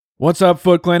What's up,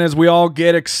 Foot Clan? As we all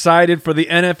get excited for the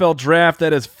NFL draft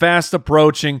that is fast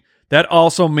approaching, that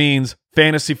also means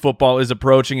fantasy football is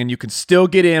approaching, and you can still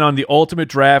get in on the Ultimate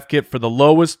Draft Kit for the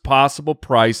lowest possible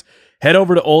price. Head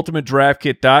over to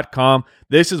ultimatedraftkit.com.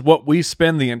 This is what we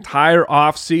spend the entire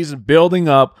offseason building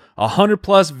up,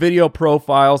 100-plus video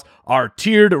profiles, our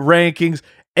tiered rankings,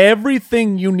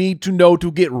 everything you need to know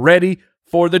to get ready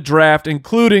for the draft,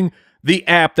 including the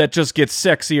app that just gets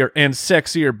sexier and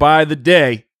sexier by the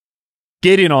day.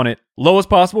 Get in on it.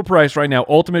 Lowest possible price right now,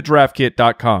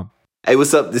 ultimatedraftkit.com. Hey,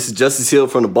 what's up? This is Justice Hill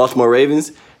from the Baltimore Ravens,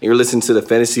 and you're listening to the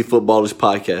Fantasy Footballers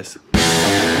Podcast.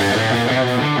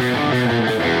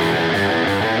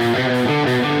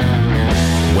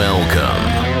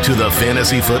 Welcome to the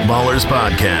Fantasy Footballers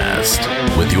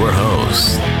Podcast with your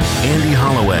hosts, Andy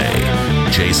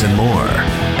Holloway, Jason Moore,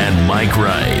 and Mike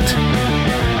Wright.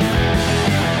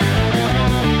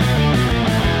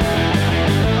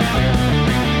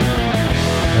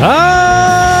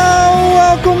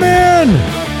 Welcome in.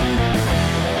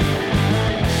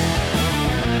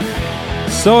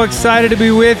 So excited to be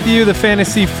with you, the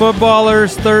Fantasy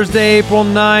Footballers, Thursday, April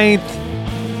 9th.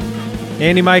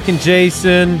 Andy, Mike, and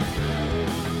Jason.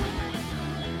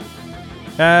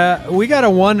 We got a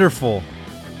wonderful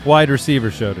wide receiver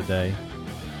show today.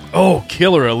 Oh,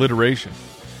 killer alliteration.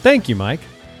 Thank you, Mike.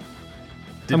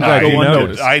 I'm glad you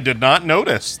noticed. I did not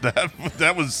notice that.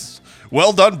 That was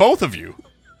well done, both of you.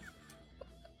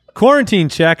 Quarantine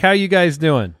check. How you guys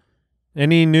doing?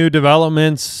 Any new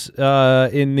developments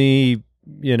in the,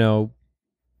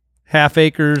 half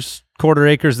acres, quarter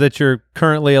acres that you're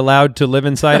currently allowed to live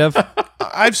inside of?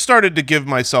 I've started to give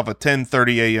myself a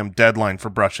 10:30 a.m. deadline for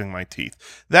brushing my teeth.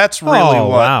 That's really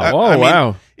wow.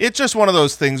 Wow. It's just one of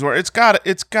those things where it's got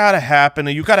to happen.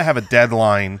 You got to have a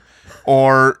deadline,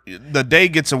 or the day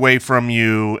gets away from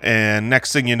you, and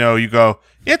next thing you know, you go,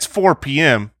 it's 4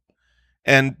 p.m.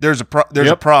 and there's a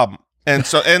problem. And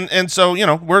so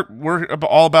we're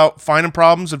all about finding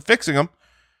problems and fixing them.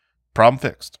 Problem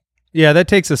fixed. Yeah, that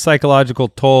takes a psychological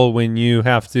toll when you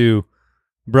have to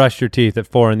brush your teeth at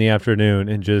 4 p.m.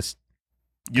 and just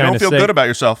you don't feel good about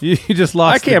yourself. You just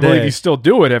lost. I can't believe you still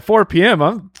do it at 4 p.m.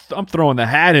 I'm throwing the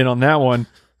hat in on that one.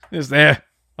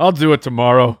 I'll do it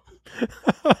tomorrow.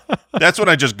 That's when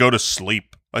I just go to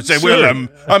sleep. I say, well,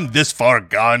 I'm this far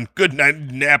gone. Good night,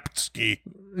 Napski.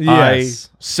 Yes.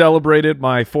 I celebrated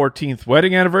my 14th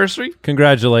wedding anniversary.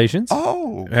 Congratulations.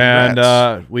 Oh, congrats.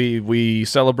 And we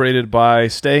celebrated by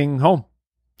staying home.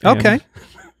 Okay.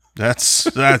 That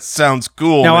sounds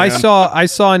cool. Now, man. I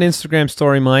saw an Instagram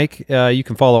story, Mike. You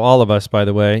can follow all of us, by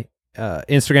the way.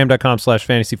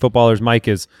 Instagram.com/fantasyfootballers. Mike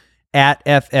is at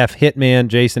FFHitman,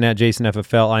 Jason at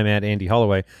JasonFFL. I'm at Andy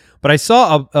Holloway. But I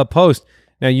saw a post.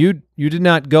 Now, you did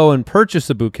not go and purchase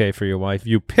a bouquet for your wife.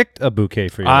 You picked a bouquet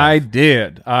for your wife. I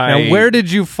did. Now, where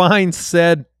did you find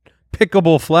said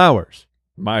pickable flowers?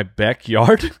 My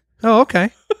backyard. Oh, okay.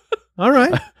 All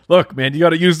right. Look, man, you got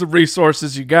to use the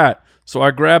resources you got. So I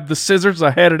grabbed the scissors,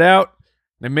 I had it out,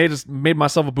 and made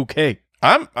myself a bouquet.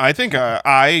 I think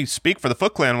I speak for the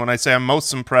Foot Clan when I say I'm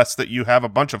most impressed that you have a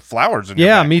bunch of flowers in your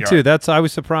backyard. Me too. I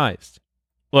was surprised.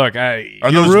 Look,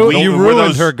 you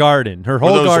ruined her garden. Her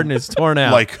whole garden is torn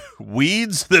out. Like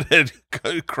weeds that had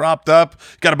cropped up.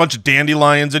 Got a bunch of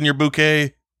dandelions in your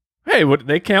bouquet. Hey,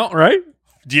 they count, right?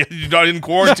 Yeah, you're not in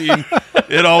quarantine.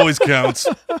 It always counts.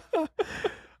 All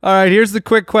right, here's the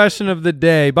quick question of the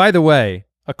day. By the way,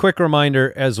 a quick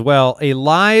reminder as well. A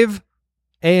live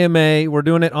AMA, we're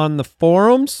doing it on the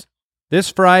forums this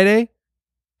Friday,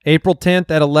 April 10th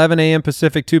at 11 a.m.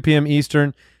 Pacific, 2 p.m.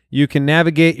 Eastern. You can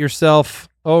navigate yourself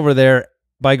over there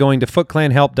by going to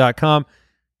footclanhelp.com.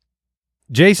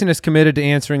 Jason is committed to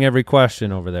answering every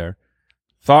question over there.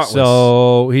 Thoughtless.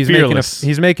 So he's fearless.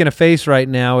 making a face right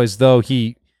now as though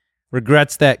he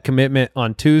regrets that commitment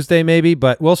on Tuesday maybe,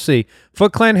 but we'll see.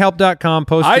 Footclanhelp.com,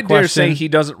 post the question. I dare say he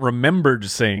doesn't remember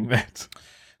saying that.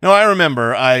 No, I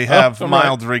remember. I have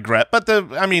mild regret. But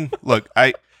look,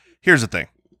 here's the thing.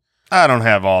 I don't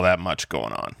have all that much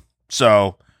going on.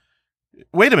 So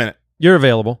wait a minute. You're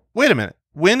available. Wait a minute.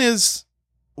 When is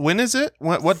it?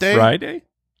 What day? Friday?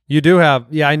 You do have,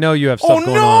 I know you have stuff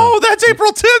going on. Oh, no, that's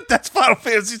April 10th. That's Final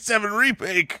Fantasy VII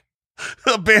Remake.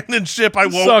 Abandoned ship, I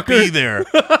won't be there.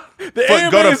 Go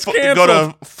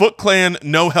to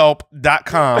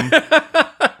footclannohelp.com.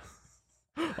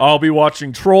 I'll be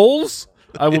watching Trolls.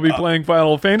 I will be playing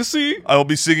Final Fantasy. I will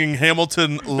be singing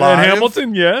Hamilton live. And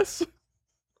Hamilton, yes.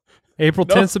 April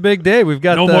 10th's a big day. We've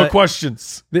got more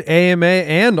questions. The AMA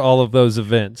and all of those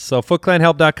events. So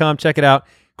footclanhelp.com, check it out.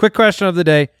 Quick question of the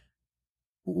day.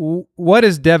 What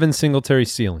is Devin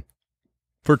Singletary's ceiling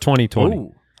for 2020?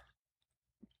 Ooh.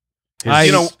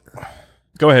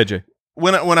 Go ahead, Jay.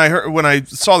 When I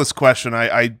saw this question,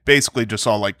 I basically just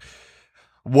saw like,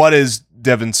 what is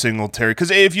Devin Singletary? Because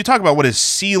if you talk about what his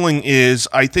ceiling is,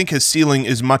 I think his ceiling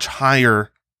is much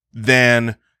higher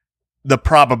than the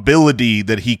probability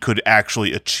that he could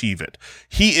actually achieve it.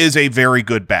 He is a very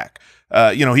good back.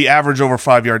 He averaged over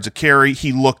 5 yards a carry.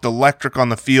 He looked electric on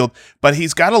the field, but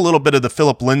he's got a little bit of the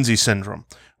Philip Lindsay syndrome,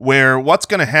 where what's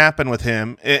going to happen with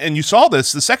him, and you saw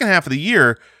this the second half of the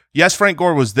year. Yes, Frank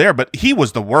Gore was there, but he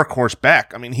was the workhorse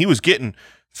back. I mean, he was getting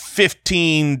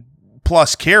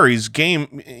 15-plus carries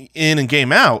game in and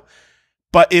game out.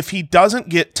 But if he doesn't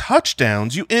get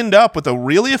touchdowns, you end up with a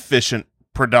really efficient,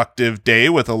 productive day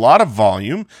with a lot of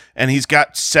volume, and he's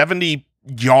got 70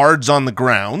 yards on the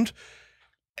ground,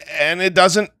 and it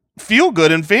doesn't feel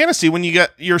good in fantasy when you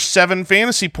get your 7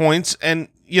 fantasy points. And,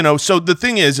 so the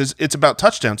thing is it's about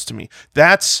touchdowns to me.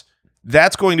 That's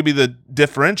going to be the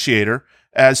differentiator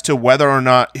as to whether or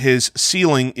not his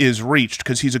ceiling is reached,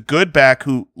 because he's a good back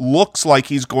who looks like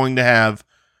he's going to have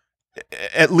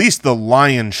at least the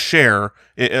lion's share,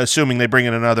 assuming they bring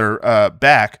in another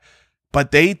back,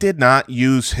 but they did not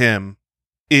use him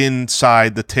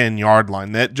inside the 10-yard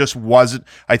line. That just wasn't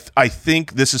 – I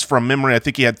think this is from memory. I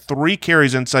think he had 3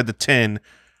 carries inside the 10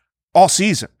 all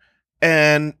season.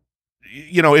 And,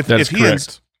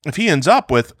 if he ends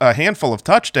up with a handful of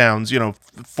touchdowns,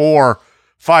 4-5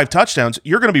 touchdowns,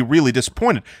 you're going to be really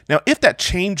disappointed. Now, if that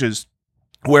changes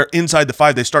where inside the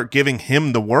 5 they start giving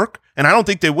him the work, and I don't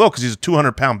think they will because he's a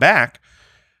 200-pound back,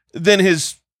 then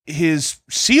his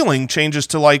ceiling changes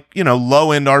to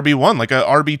low-end RB1, like a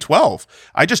RB12.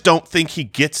 I just don't think he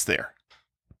gets there.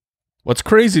 What's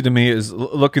crazy to me is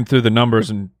looking through the numbers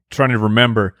and trying to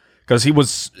remember, because he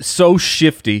was so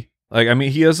shifty.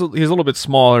 He's a little bit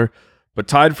smaller, but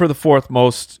tied for the 4th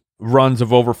most runs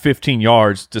of over 15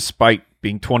 yards, despite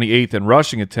being 28th in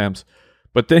rushing attempts.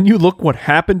 But then you look what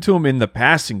happened to him in the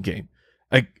passing game.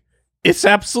 It's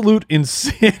absolute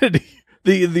insanity.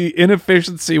 The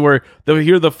inefficiency where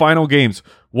here are the final games.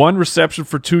 1 reception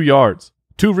for 2 yards.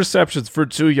 2 receptions for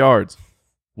 2 yards.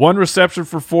 1 reception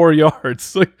for 4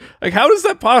 yards. Like how is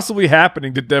that possibly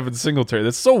happening to Devin Singletary?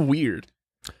 That's so weird.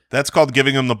 That's called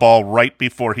giving him the ball right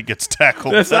before he gets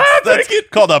tackled. That's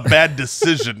called a bad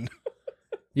decision.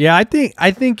 Yeah, I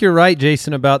think you're right,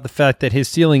 Jason, about the fact that his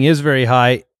ceiling is very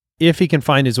high if he can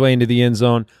find his way into the end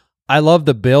zone. I love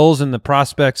the Bills and the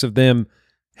prospects of them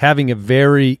having a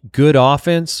very good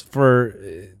offense for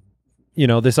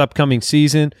this upcoming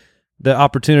season, the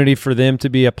opportunity for them to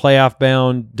be a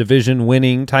playoff-bound,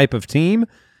 division-winning type of team.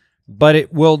 But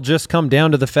it will just come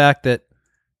down to the fact that,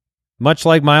 much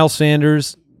like Miles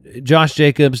Sanders, Josh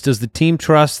Jacobs, does the team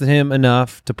trust him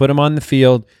enough to put him on the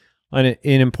field in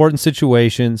important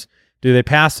situations? Do they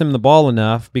pass him the ball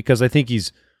enough? Because I think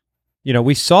he's,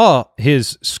 we saw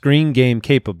his screen game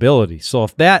capability. So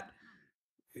if that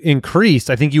increased,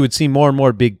 I think you would see more and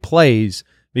more big plays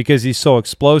because he's so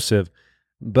explosive.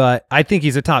 But I think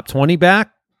he's a top 20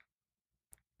 back.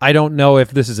 I don't know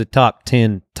if this is a top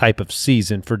 10 type of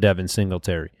season for Devin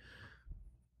Singletary.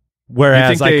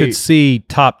 Whereas I could see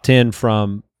top 10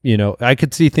 from, I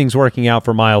could see things working out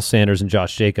for Miles Sanders and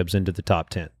Josh Jacobs into the top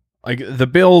 10. Like the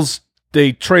Bills,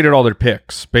 they traded all their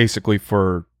picks basically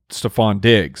for Stephon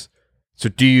Diggs. So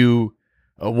do you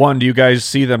guys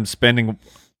see them spending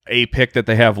a pick that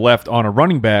they have left on a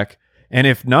running back? And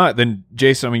if not, then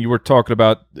Jason, you were talking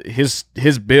about his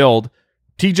build.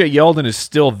 TJ Yeldon is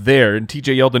still there, and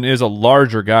TJ Yeldon is a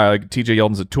larger guy. Like TJ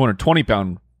Yeldon's a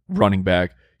 220-pound running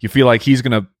back. You feel like he's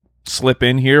going to slip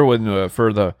in here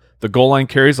for the goal line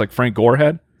carries like Frank Gore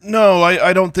had? No,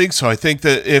 I don't think so. I think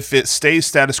that if it stays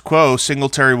status quo,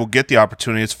 Singletary will get the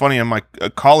opportunity. It's funny, on my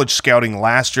college scouting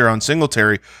last year on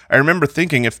Singletary, I remember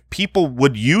thinking if people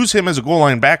would use him as a goal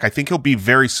line back, I think he'll be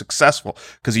very successful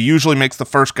because he usually makes the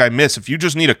first guy miss. If you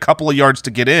just need a couple of yards to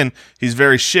get in, he's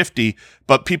very shifty,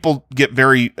 but people get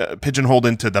very pigeonholed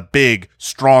into the big,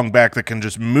 strong back that can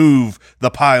just move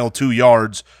the pile 2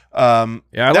 yards. I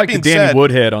like the Danny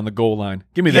Woodhead on the goal line.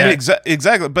 Give me that. Yeah,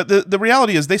 exactly. But the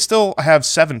reality is they still have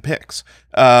 7 picks.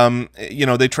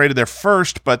 They traded their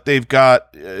first, but they've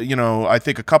got I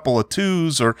think a couple of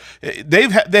 2s, or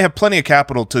they have plenty of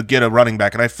capital to get a running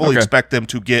back, and I fully expect them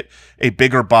to get a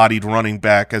bigger bodied running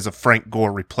back as a Frank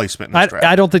Gore replacement in this draft.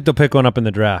 I don't think they'll pick one up in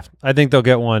the draft. I think they'll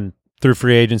get one through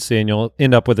free agency, and you'll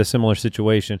end up with a similar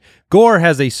situation. Gore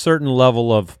has a certain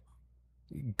level of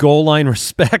goal line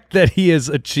respect that he has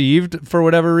achieved for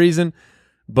whatever reason,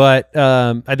 but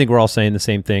I think we're all saying the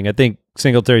same thing. I think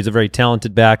Singletary's a very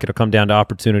talented back. It'll come down to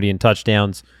opportunity and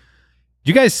touchdowns.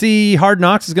 Do you guys see Hard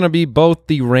Knocks is going to be both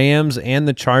the Rams and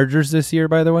the Chargers this year,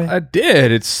 by the way? I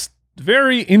did. It's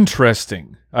very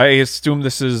interesting. I assume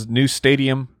this is new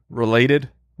stadium related.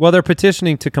 Well, they're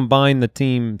petitioning to combine the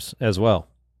teams as well,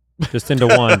 just into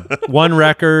one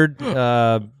record,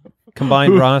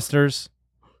 combined rosters.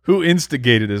 Who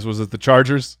instigated this? Was it the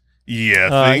Chargers?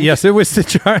 Yeah. Yes, it was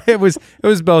it was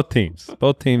both teams.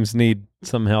 Both teams need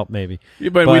some help, maybe. Yeah,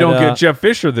 but we don't get Jeff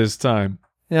Fisher this time.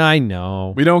 Yeah, I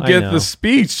know. We don't get the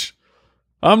speech.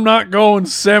 I'm not going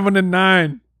 7-9.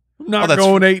 I'm not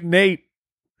going 8-8.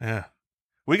 Yeah.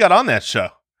 We got on that show.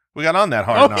 We got on that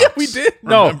Hard Knocks. Yeah, we did.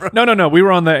 No. We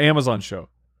were on the Amazon show.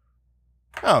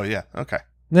 Oh yeah. Okay.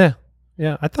 Yeah.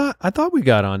 I thought we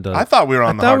got on to. I thought we were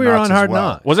on the I thought Hard we were Knocks on Hard as well.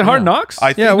 Knocks. Was it Hard Knocks?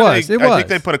 I think it was. I think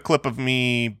they put a clip of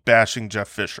me bashing Jeff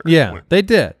Fisher. Yeah, they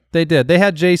did. They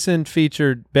had Jason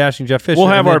featured bashing Jeff Fisher. We'll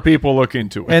have our people look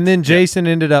into it. And then Jason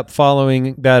ended up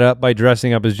following that up by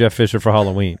dressing up as Jeff Fisher for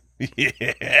Halloween.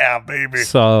 Yeah, baby.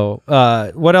 So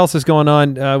what else is going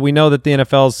on? We know that the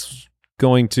NFL's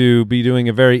going to be doing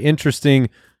a very interesting,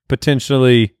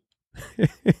 potentially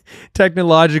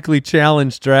technologically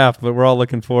challenged draft, but we're all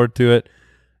looking forward to it.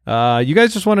 You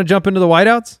guys just want to jump into the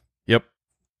wideouts? Yep.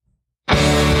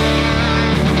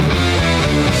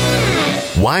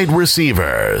 Wide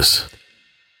receivers.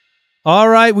 All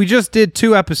right, we just did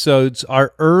 2 episodes,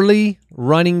 our early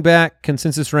running back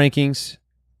consensus rankings. It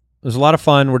was a lot of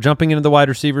fun. We're jumping into the wide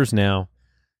receivers now.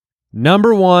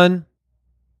 Number 1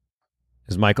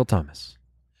 is Michael Thomas.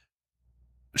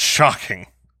 Shocking,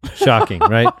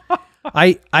 right?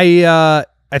 I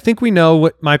think we know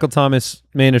what Michael Thomas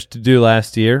managed to do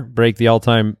last year, break the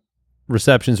all-time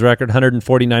receptions record,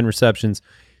 149 receptions,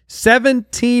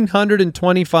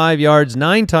 1,725 yards,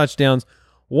 9 touchdowns,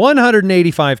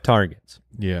 185 targets.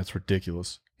 Yeah, it's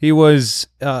ridiculous. He was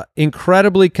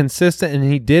incredibly consistent, and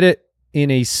he did it in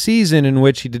a season in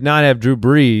which he did not have Drew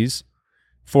Brees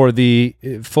for the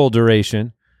full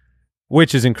duration,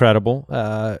 which is incredible.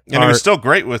 And he was still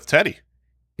great with Teddy.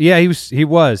 Yeah, he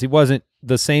was. He wasn't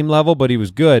the same level, but he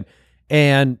was good.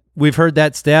 And we've heard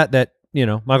that stat that,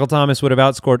 Michael Thomas would have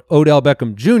outscored Odell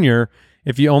Beckham Jr.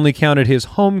 if you only counted his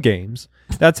home games.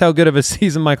 That's how good of a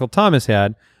season Michael Thomas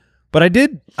had. But I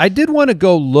did want to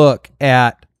go look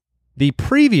at the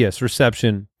previous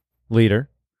reception leader,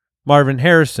 Marvin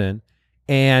Harrison,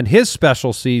 and his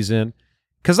special season,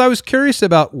 because I was curious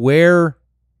about where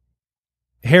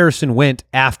Harrison went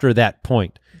after that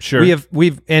point. Sure.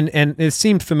 We've and it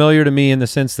seemed familiar to me in the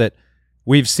sense that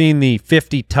we've seen the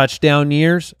 50 touchdown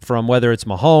years from whether it's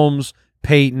Mahomes,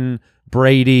 Peyton,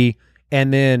 Brady,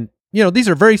 and then, these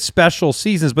are very special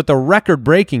seasons, but they're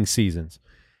record-breaking seasons.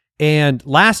 And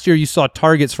last year you saw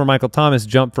targets for Michael Thomas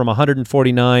jump from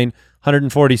 149,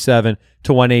 147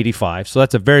 to 185. So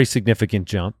that's a very significant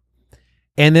jump.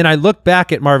 And then I look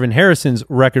back at Marvin Harrison's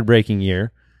record-breaking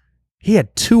year. He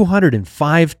had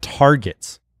 205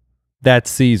 targets that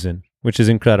season, which is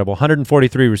incredible,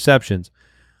 143 receptions.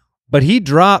 But he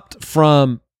dropped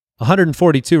from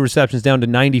 142 receptions down to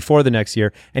 94 the next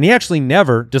year, and he actually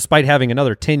never, despite having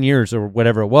another 10 years or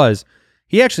whatever it was,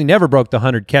 he actually never broke the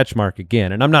 100-catch mark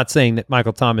again. And I'm not saying that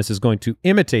Michael Thomas is going to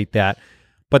imitate that,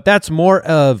 but that's more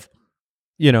of,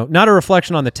 not a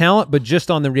reflection on the talent, but just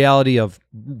on the reality of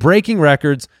breaking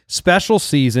records, special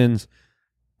seasons.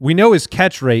 We know his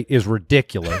catch rate is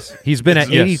ridiculous. He's been at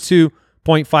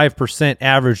 82.5%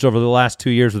 averaged over the last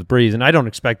 2 years with Breeze, and I don't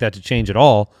expect that to change at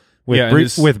all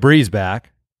with Breeze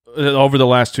back. Over the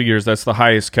last 2 years, that's the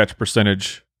highest catch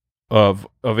percentage of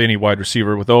any wide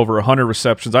receiver with over 100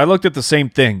 receptions. I looked at the same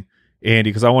thing, Andy,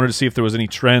 because I wanted to see if there was any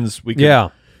trends we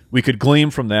could glean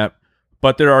from that.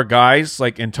 But there are guys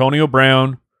like Antonio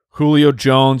Brown, Julio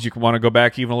Jones. You can want to go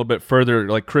back even a little bit further,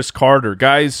 like Chris Carter.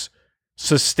 Guys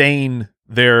sustain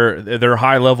their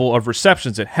high level of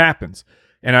receptions. It happens.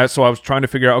 And so I was trying to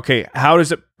figure out, okay, how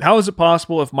is it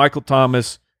possible if Michael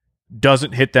Thomas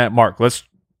doesn't hit that mark?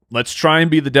 Let's try and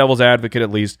be the devil's advocate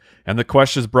at least. And the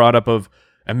question is brought up of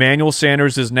Emmanuel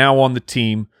Sanders is now on the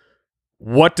team.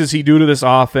 What does he do to this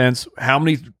offense? How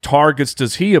many targets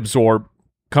does he absorb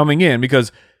coming in?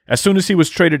 Because as soon as he was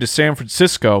traded to San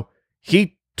Francisco,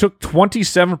 he took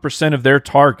 27% of their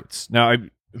targets. Now, a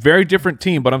very different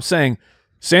team, but I'm saying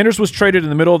Sanders was traded in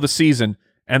the middle of the season,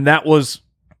 and that was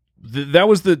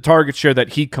the target share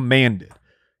that he commanded.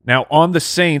 Now, on the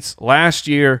Saints, last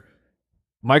year,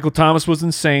 Michael Thomas was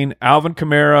insane. Alvin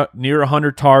Kamara, near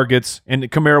 100 targets, and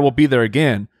Kamara will be there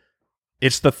again.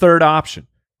 It's the third option.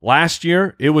 Last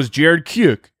year, it was Jared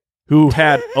Kuek, who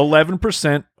had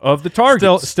 11% of the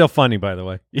targets. Still funny, by the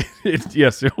way.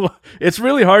 Yes. It's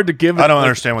really hard to give it. I don't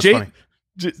understand what's funny.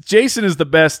 Jason is the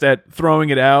best at throwing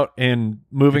it out and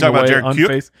moving away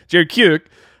unfaced. Jared Kuek.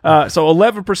 So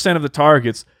 11% of the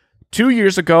targets. 2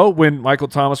 years ago, when Michael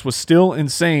Thomas was still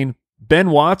insane,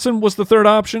 Ben Watson was the third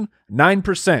option,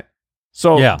 9%.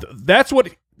 So Yeah. that's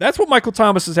what Michael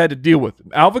Thomas has had to deal with.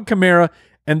 Alvin Kamara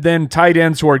and then tight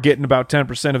ends who are getting about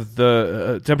 10% of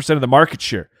the market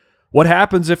share. What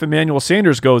happens if Emmanuel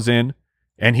Sanders goes in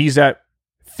and he's at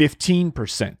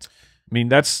 15%? I mean,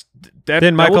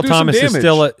 then Michael Thomas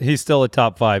is still a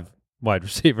top 5 wide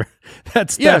receiver.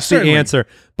 That's the answer.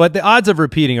 But the odds of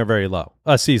repeating are very low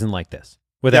a season like this,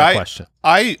 without question.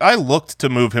 I looked to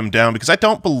move him down because I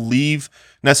don't believe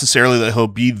necessarily that he'll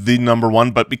be the number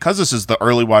one, but because this is the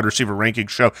early wide receiver ranking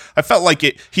show, I felt like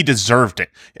he deserved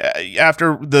it.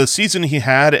 After the season he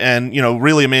had and,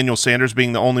 really Emmanuel Sanders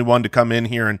being the only one to come in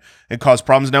here and cause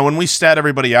problems. Now, when we stat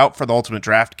everybody out for the Ultimate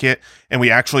Draft Kit and we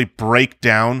actually break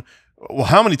down, well,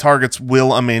 how many targets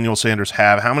will Emmanuel Sanders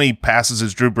have? How many passes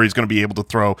is Drew Brees going to be able to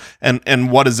throw?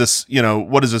 And what does this,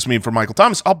 what does this mean for Michael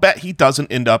Thomas? I'll bet he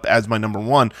doesn't end up as my number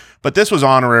one, but this was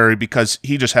honorary because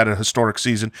he just had a historic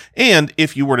season. And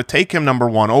if you were to take him number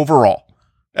one overall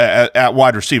at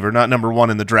wide receiver, not number one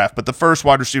in the draft, but the first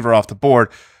wide receiver off the board,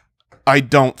 I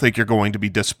don't think you're going to be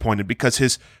disappointed because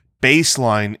his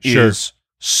baseline is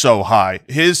so high.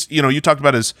 His, you talked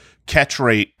about his catch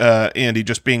rate, Andy,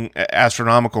 just being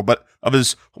astronomical, but of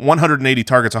his 180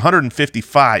 targets,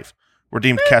 155 were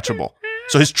deemed catchable.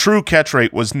 So his true catch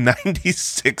rate was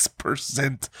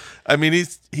 96%. I mean,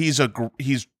 he's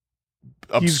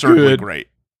absurdly great.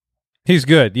 He's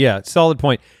good. Yeah, solid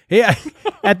point. Hey,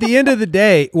 at the end of the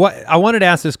day, I wanted to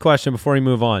ask this question before we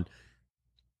move on.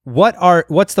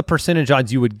 What's the percentage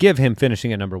odds you would give him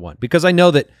finishing at number one? Because I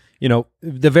know that,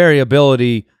 the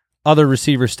variability, other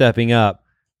receivers stepping up.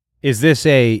 Is this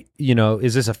a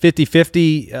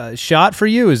 50-50 shot for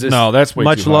you? Is this that's way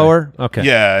much too lower? high. Okay.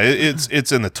 Yeah,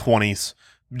 it's in the 20s.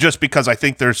 Just because I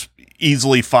think there's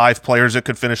easily 5 players that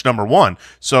could finish number one.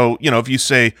 So, if you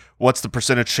say what's the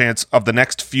percentage chance of the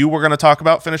next few we're going to talk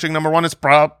about finishing number one, it's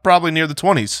probably near the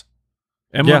 20s.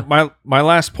 And my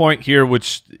last point here,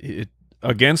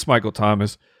 against Michael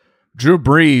Thomas, Drew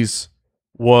Brees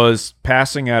was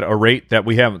passing at a rate that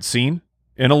we haven't seen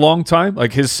in a long time.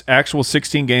 Like his actual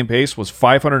 16-game pace was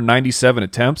 597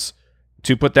 attempts.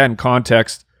 To put that in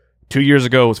context, 2 years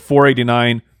ago it was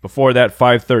 489. Before that,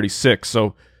 536.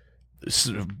 So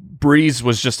Brees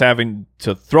was just having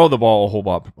to throw the ball a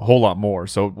whole lot more.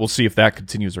 So we'll see if that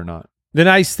continues or not. The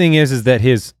nice thing is that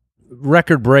his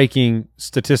record-breaking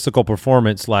statistical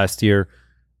performance last year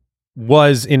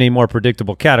was in a more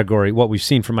predictable category. What we've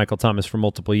seen from Michael Thomas for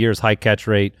multiple years: high catch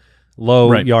rate,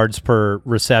 low yards per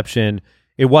reception.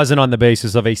 It wasn't on the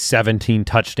basis of a 17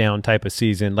 touchdown type of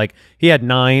season. Like he had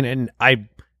 9, and I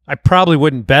probably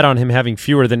wouldn't bet on him having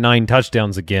fewer than 9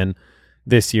 touchdowns again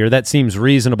this year. That seems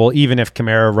reasonable, even if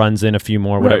Kamara runs in a few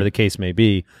more, whatever the case may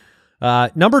be.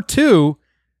 Number 2,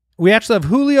 we actually have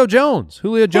Julio Jones.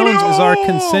 Julio Jones is our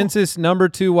consensus number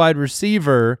 2 wide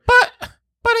receiver.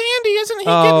 But Andy, isn't he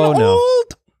getting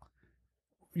old?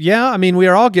 Yeah, I mean, we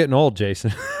are all getting old,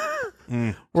 Jason.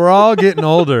 We're all getting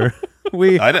older.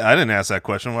 I didn't ask that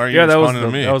question. Why are you responding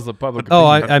to me? That was the public opinion. Oh,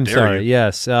 I'm sorry. You.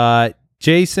 Yes.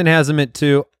 Jason has him at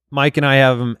 2. Mike and I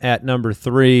have him at number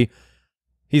 3.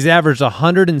 He's averaged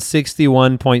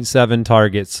 161.7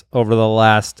 targets over the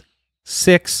last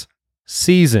 6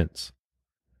 seasons.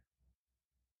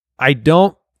 I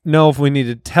don't know if we need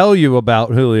to tell you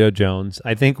about Julio Jones.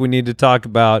 I think we need to talk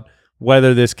about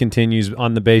whether this continues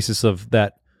on the basis of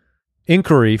that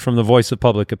inquiry from the voice of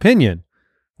public opinion,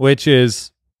 which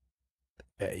is,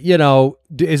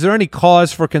 is there any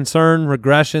cause for concern,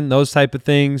 regression, those type of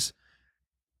things?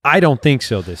 I don't think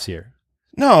so this year.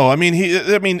 No, I mean,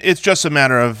 it's just a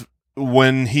matter of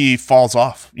when he falls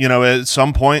off. At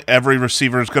some point, every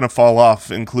receiver is going to fall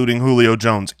off, including Julio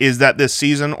Jones. Is that this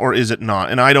season or is it not?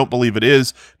 And I don't believe it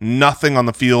is. Nothing on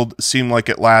the field seemed like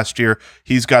it last year.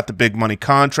 He's got the big money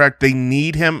contract. They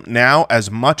need him now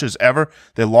as much as ever.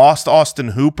 They lost Austin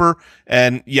Hooper,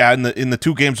 and in the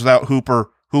 2 games without Hooper,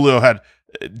 Julio had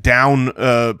down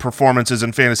performances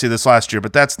in fantasy this last year,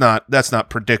 but that's not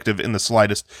predictive in the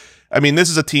slightest. I mean, this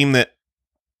is a team that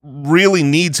really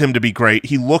needs him to be great.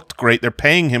 He looked great. They're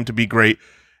paying him to be great.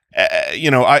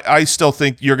 I still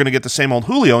think you're going to get the same old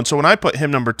Julio, and so when I put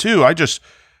him number 2, I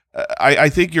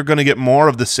think you're going to get more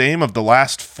of the same of the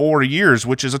last 4 years,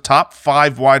 which is a top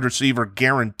 5 wide receiver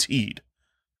guaranteed.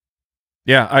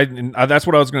 Yeah, that's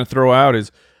what I was going to throw out.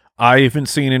 Is I haven't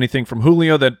seen anything from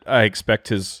Julio that I expect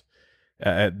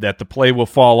that the play will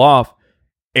fall off.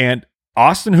 And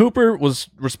Austin Hooper was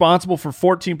responsible for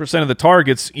 14% of the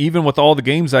targets, even with all the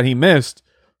games that he missed.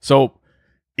 So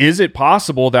is it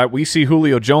possible that we see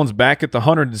Julio Jones back at the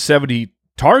 170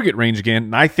 target range again?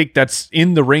 And I think that's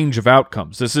in the range of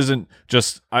outcomes. This isn't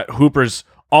just Hooper's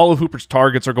all of Hooper's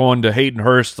targets are going to Hayden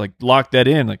Hurst, like lock that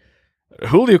in. Like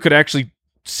Julio could actually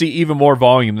see even more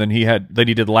volume than he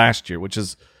did last year, which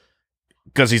is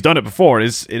because he's done it before.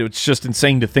 It's just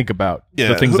insane to think about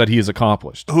the things that he has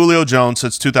accomplished. Julio Jones,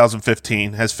 since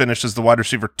 2015, has finished as the wide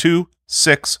receiver 2,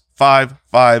 6, 5,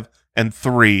 5, and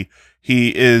 3.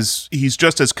 He's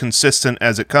just as consistent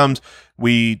as it comes.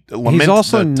 We lament he's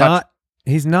also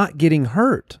he's not getting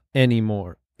hurt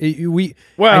anymore. I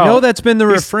Well, know that's been the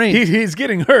refrain. He's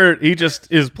getting hurt. He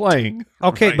just is playing.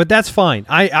 Okay, Right. but that's fine.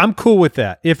 I'm cool with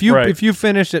that. If you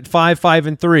finish at 5, 5,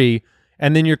 and 3,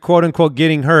 and then you're quote unquote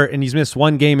getting hurt, and he's missed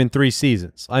one game in 3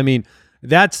 seasons. I mean,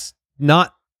 that's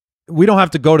not. We don't have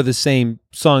to go to the same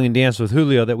song and dance with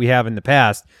Julio that we have in the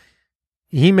past.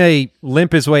 He may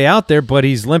limp his way out there, but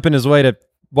he's limping his way to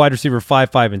wide receiver 5,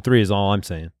 5, and 3 is all I'm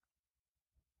saying.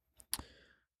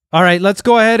 All right, let's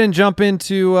go ahead and jump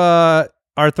into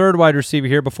our third wide receiver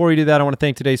here. Before we do that, I want to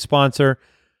thank today's sponsor.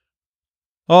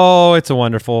 Oh, it's a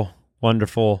wonderful,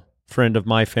 wonderful friend of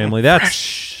my family.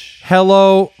 That's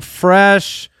Hello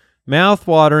Fresh.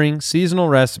 Mouth-watering seasonal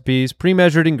recipes,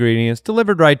 pre-measured ingredients,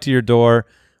 delivered right to your door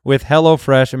with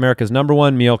HelloFresh, America's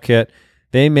 #1 meal kit.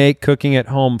 They make cooking at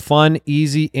home fun,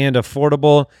 easy, and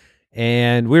affordable.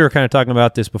 And we were kind of talking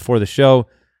about this before the show.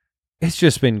 It's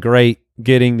just been great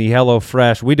getting the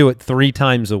HelloFresh. We do it 3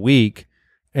 times a week,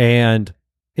 and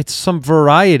it's some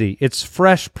variety. It's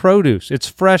fresh produce. It's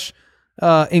fresh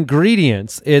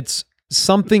ingredients. It's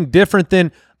something different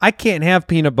than I can't have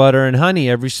peanut butter and honey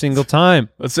every single time.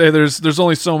 Let's say there's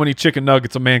only so many chicken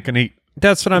nuggets a man can eat.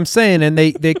 That's what I'm saying. And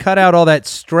they cut out all that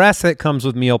stress that comes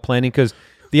with meal planning, because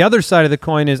the other side of the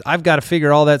coin is I've got to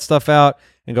figure all that stuff out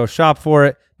and go shop for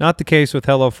it. Not the case with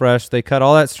HelloFresh. They cut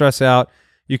all that stress out.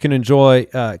 You can enjoy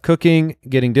cooking,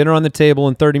 getting dinner on the table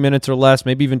in 30 minutes or less,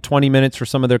 maybe even 20 minutes for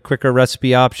some of their quicker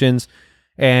recipe options.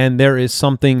 And there is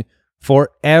something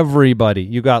for everybody.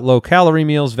 You got low-calorie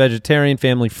meals, vegetarian,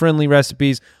 family-friendly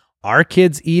recipes. Our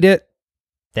kids eat it.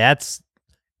 That's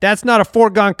not a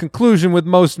foregone conclusion with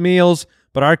most meals,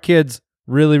 but our kids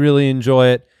really, really enjoy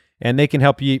it, and they can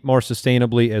help you eat more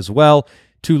sustainably as well.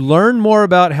 To learn more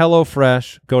about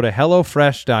HelloFresh, go to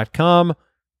HelloFresh.com.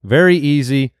 Very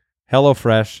easy,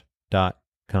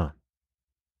 HelloFresh.com.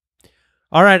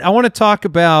 All right, I want to talk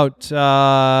about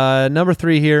number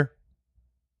 3 here.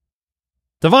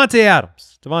 Devontae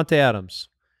Adams.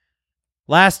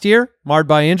 Last year, marred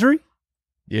by injury.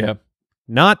 Yeah.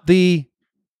 Not the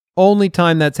only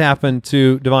time that's happened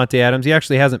to Devontae Adams. He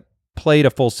actually hasn't played a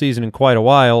full season in quite a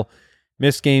while.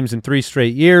 Missed games in 3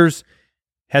 straight years.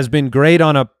 Has been great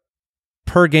on a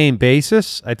per-game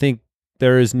basis. I think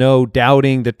there is no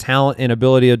doubting the talent and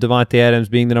ability of Devontae Adams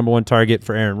being the #1 target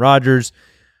for Aaron Rodgers.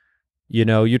 You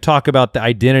know, you talk about the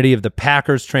identity of the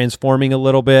Packers transforming a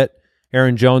little bit.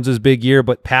 Aaron Jones' big year,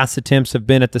 but pass attempts have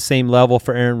been at the same level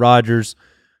for Aaron Rodgers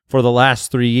for the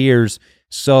last 3 years.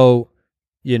 So,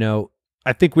 you know,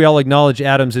 I think we all acknowledge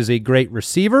Adams is a great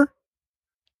receiver,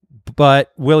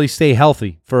 but will he stay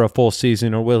healthy for a full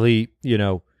season, or will he, you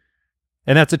know,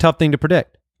 and that's a tough thing to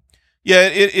predict. Yeah,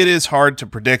 it is hard to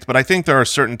predict, but I think there are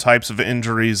certain types of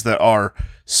injuries that are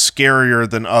scarier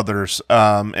than others.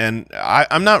 And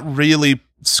I'm not really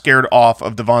scared off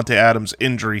of Devontae Adams'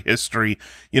 injury history.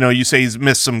 You know, you say he's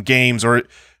missed some games, or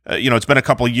it's been a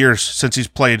couple of years since he's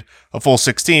played a full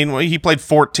 16. Well, he played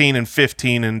 14 and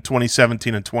 15 in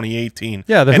 2017 and 2018.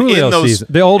 Yeah, the Julio season,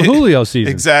 the old Julio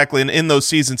season. Exactly, and in those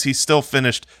seasons, he still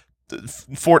finished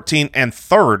 14 and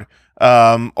 3rd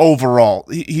overall.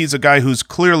 He's a guy who's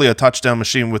clearly a touchdown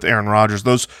machine with Aaron Rodgers.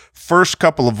 Those first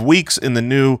couple of weeks in the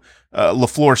new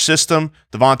LaFleur system,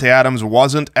 Devontae Adams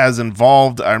wasn't as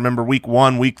involved. I remember week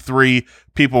 1, week 3,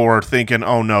 people were thinking,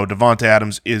 oh no, Devontae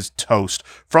Adams is toast.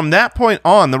 From that point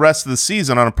on, the rest of the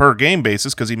season on a per game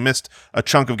basis, because he missed a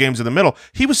chunk of games in the middle,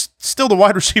 he was still the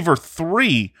wide receiver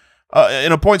 3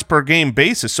 in a points per game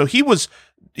basis. So he was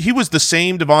the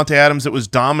same Devontae Adams that was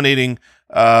dominating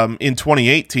in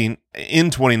 2018. In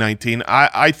 2019,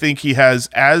 I think he has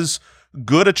as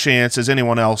good a chance as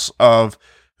anyone else of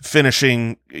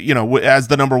finishing, as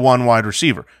the #1 wide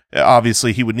receiver.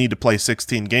 Obviously, he would need to play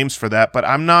 16 games for that, but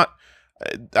I'm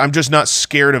just not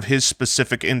scared of his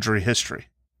specific injury history.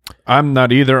 I'm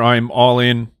not either. I'm all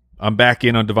in. I'm back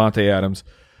in on Devontae Adams.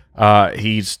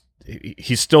 He's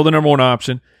still the #1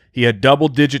 option. He had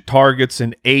double-digit targets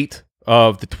in 8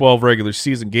 of the 12 regular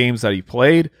season games that he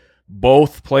played.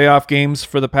 Both playoff games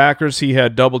for the Packers, he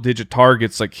had double-digit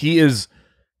targets. Like, he is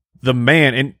the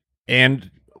man.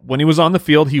 And when he was on the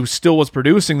field, he still was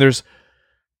producing. There's,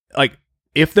 like,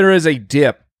 if there is a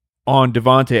dip on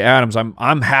Devontae Adams,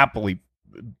 I'm happily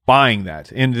buying that.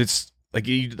 And it's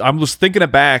I'm just thinking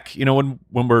it back, when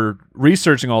we're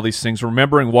researching all these things,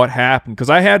 remembering what happened, because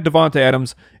I had Devontae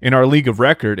Adams in our league of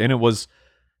record, and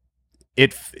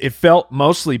it felt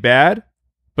mostly bad,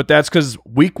 but that's because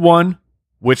week 1,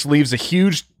 which leaves a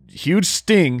huge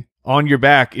sting on your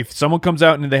back. If someone comes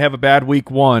out and they have a bad week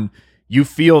 1, you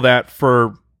feel that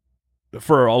for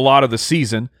a lot of the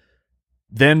season.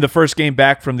 Then the first game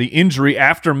back from the injury,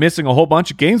 after missing a whole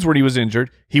bunch of games where he was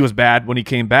injured, he was bad when he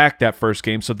came back that first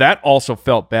game. So that also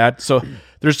felt bad. So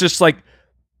there's just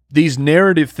these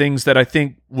narrative things that I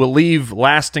think will leave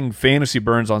lasting fantasy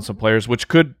burns on some players, which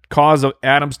could cause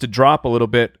Adams to drop a little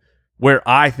bit where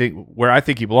I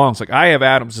think he belongs. I have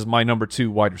Adams as my number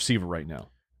 2 wide receiver right now.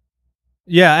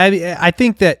 Yeah, I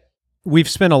think that we've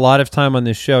spent a lot of time on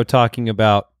this show talking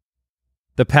about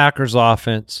the Packers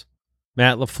offense,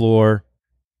 Matt LaFleur,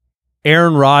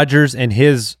 Aaron Rodgers and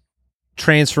his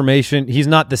transformation. He's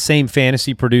not the same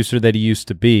fantasy producer that he used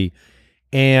to be.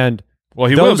 And well,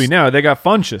 he will be now. They got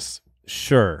Funchess.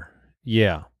 Sure.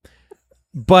 Yeah.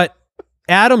 But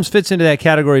Adams fits into that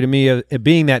category to me of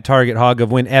being that target hog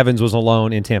of when Evans was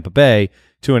alone in Tampa Bay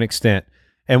to an extent.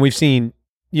 And we've seen,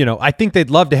 I think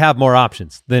they'd love to have more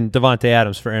options than Devontae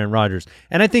Adams for Aaron Rodgers.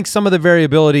 And I think some of the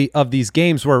variability of these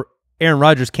games where Aaron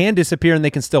Rodgers can disappear and they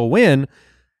can still win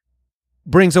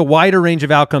brings a wider range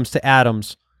of outcomes to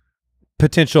Adams'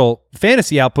 potential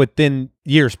fantasy output than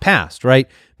years past, right?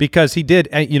 Because he did,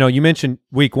 you mentioned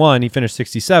week 1, he finished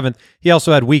 67th. He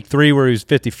also had week 3 where he was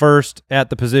 51st at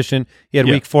the position. He had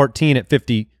week 14 at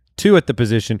 52 at the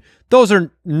position. Those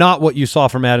are not what you saw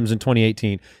from Adams in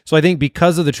 2018. So I think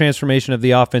because of the transformation of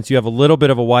the offense, you have a little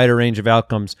bit of a wider range of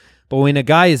outcomes. But when a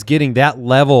guy is getting that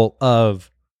level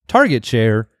of target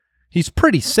share, he's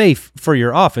pretty safe for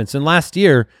your offense. And last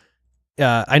year,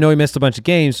 I know he missed a bunch of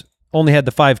games, only had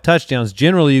the 5 touchdowns.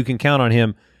 Generally, you can count on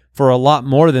him for a lot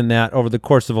more than that over the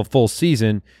course of a full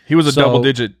season. He was a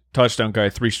double-digit touchdown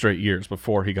guy 3 straight years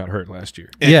before he got hurt last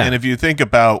year. And if you think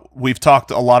about, we've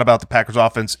talked a lot about the Packers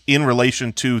offense in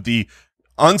relation to the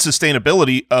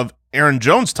unsustainability of Aaron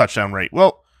Jones' touchdown rate.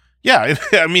 Well, yeah,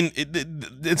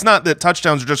 it's not that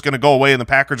touchdowns are just going to go away and the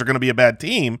Packers are going to be a bad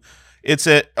team. It's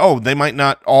they might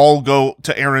not all go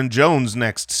to Aaron Jones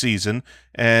next season.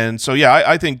 And so, yeah,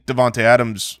 I think Devontae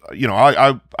Adams,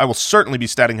 I will certainly be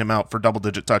statting him out for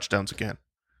double-digit touchdowns again.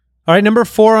 All right, number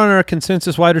 4 on our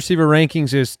consensus wide receiver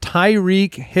rankings is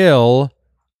Tyreek Hill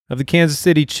of the Kansas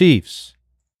City Chiefs.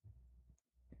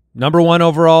 Number 1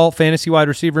 overall fantasy wide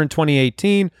receiver in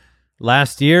 2018.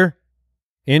 Last year,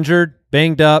 injured,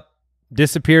 banged up,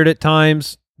 disappeared at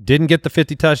times, didn't get the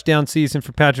 50 touchdown season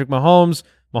for Patrick Mahomes.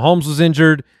 Mahomes was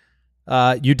injured.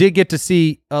 You did get to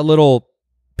see a little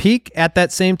peak at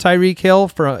that same Tyreek Hill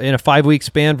in a 5-week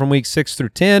span from week 6 through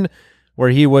 10, where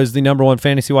he was the number 1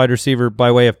 fantasy wide receiver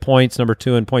by way of points, number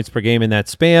 2 in points per game in that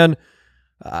span.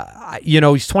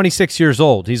 He's 26 years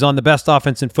old. He's on the best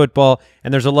offense in football,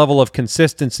 and there's a level of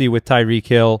consistency with Tyreek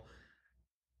Hill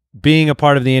being a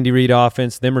part of the Andy Reid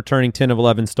offense, them returning 10 of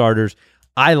 11 starters.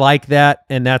 I like that,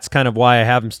 and that's kind of why I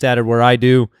have him statted where I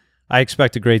do. I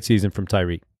expect a great season from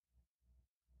Tyreek.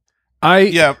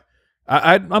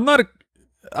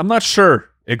 I'm not sure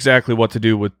exactly what to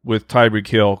do with Tyreek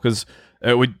Hill, because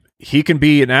he can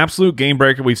be an absolute game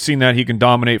breaker. We've seen that he can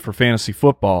dominate for fantasy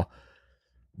football.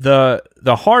 The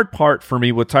hard part for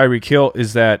me with Tyreek Hill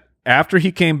is that after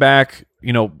he came back,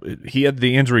 he had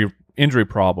the injury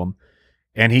problem,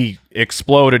 and he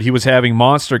exploded. He was having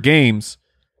monster games,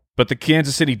 but the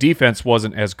Kansas City defense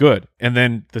wasn't as good. And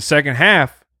then the second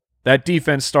half, that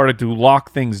defense started to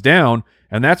lock things down,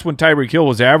 and that's when Tyreek Hill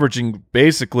was averaging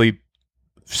basically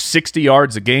 60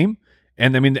 yards a game.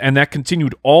 And and that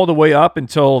continued all the way up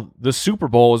until the Super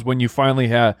Bowl is when you finally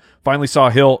saw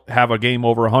Hill have a game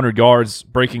over 100 yards,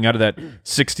 breaking out of that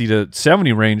 60 to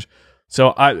 70 range.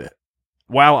 So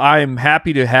while I'm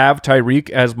happy to have Tyreek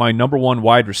as my number 1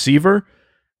 wide receiver,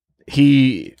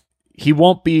 he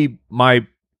won't be my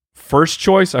first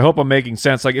choice. I hope I'm making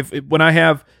sense.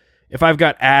 If I've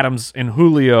got Adams and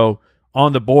Julio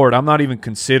on the board, I'm not even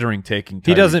considering taking Tyreek.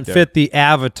 He doesn't fit the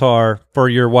avatar for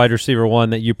your wide receiver 1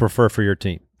 that you prefer for your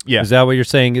team. Yeah. Is that what you're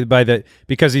saying?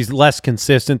 Because he's less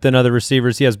consistent than other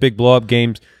receivers, he has big blow-up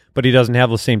games, but he doesn't have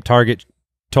the same target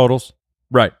totals?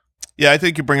 Right. Yeah, I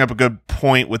think you bring up a good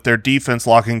point with their defense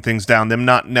locking things down, them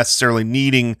not necessarily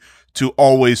needing to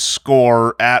always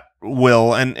score at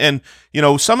will. And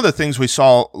some of the things we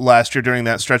saw last year during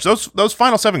that stretch, those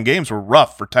final 7 games were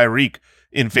rough for Tyreek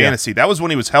in fantasy. Yeah. That was when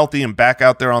he was healthy and back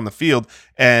out there on the field.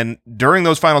 And during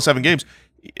those final 7 games,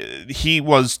 he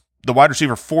was the wide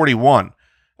receiver 41.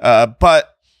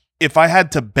 But if I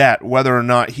had to bet whether or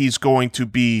not he's going to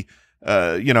be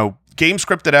game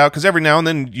scripted out, because every now and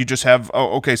then you just have,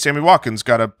 okay, Sammy Watkins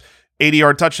got a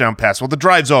 80-yard touchdown pass. Well, the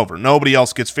drive's over. Nobody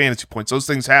else gets fantasy points. Those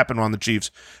things happen on the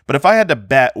Chiefs. But if I had to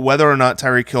bet whether or not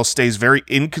Tyreek Hill stays very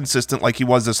inconsistent like he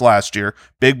was this last year,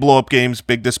 big blow-up games,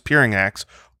 big disappearing acts,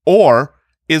 or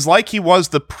is like he was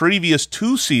the previous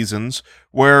 2 seasons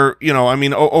where,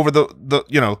 over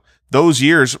those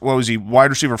years, what was he, wide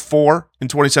receiver 4 in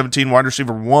 2017, wide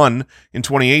receiver 1 in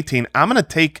 2018, I'm going to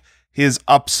take his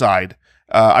upside.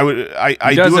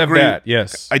 I do agree.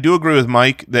 Yes, I do agree with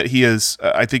Mike that he is.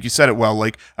 I think you said it well.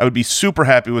 Like, I would be super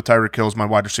happy with Tyreek Hill as my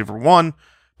wide receiver 1,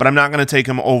 but I'm not going to take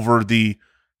him over the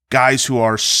guys who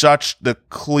are such the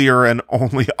clear and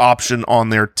only option on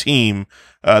their team.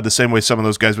 The same way some of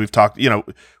those guys we've talked.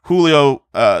 Julio,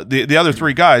 the other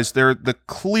 3 guys, they're the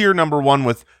clear number 1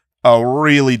 with a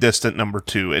really distant number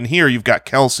 2. And here you've got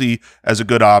Kelsey as a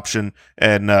good option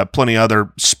and plenty of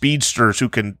other speedsters who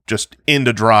can just end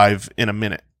a drive in a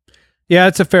minute. Yeah,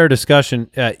 it's a fair discussion.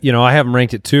 I have him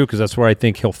ranked at 2 because that's where I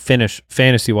think he'll finish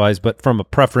fantasy-wise. But from a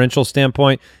preferential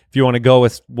standpoint, if you want to go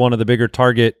with one of the bigger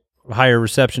target, higher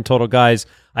reception total guys,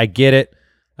 I get it.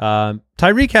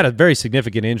 Tyreek had a very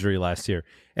significant injury last year.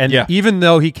 And even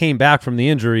though he came back from the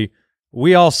injury,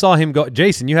 we all saw him go.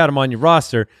 Jason, you had him on your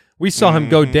roster. We saw him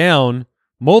go down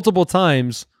multiple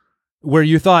times where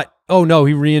you thought, oh, no,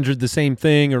 he re-injured the same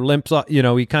thing or limps off.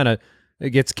 He kind of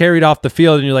gets carried off the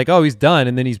field and you're like, oh, he's done.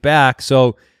 And then he's back.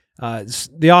 So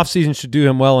the offseason should do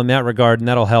him well in that regard, and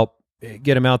that'll help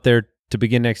get him out there to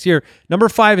begin next year. Number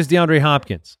 5 is DeAndre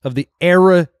Hopkins of the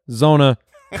Arizona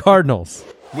Cardinals.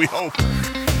 We hope.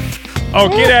 Oh,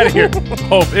 get out of here.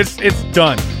 Hope. It's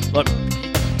done. Look,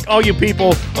 all you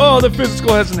people, the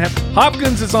physical hasn't happened.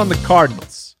 Hopkins is on the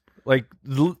Cardinals. Like,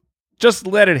 just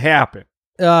let it happen.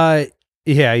 Yeah,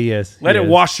 he is. Let it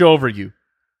wash over you.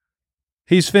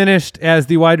 He's finished as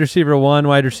the wide receiver 1,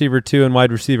 wide receiver 2, and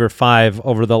wide receiver 5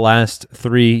 over the last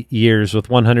 3 years with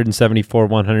 174,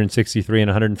 163, and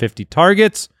 150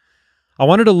 targets. I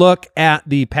wanted to look at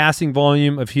the passing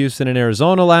volume of Houston and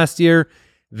Arizona last year.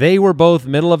 They were both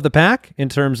middle of the pack in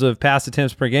terms of pass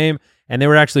attempts per game, and they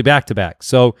were actually back-to-back.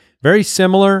 So very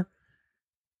similar.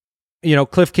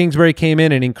 Cliff Kingsbury came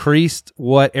in and increased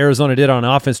what Arizona did on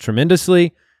offense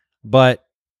tremendously, but,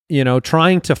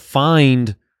 trying to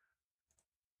find,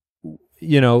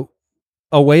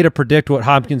 a way to predict what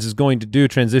Hopkins is going to do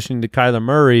transitioning to Kyler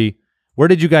Murray, where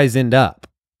did you guys end up?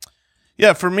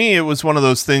 Yeah, for me, it was one of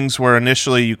those things where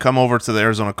initially you come over to the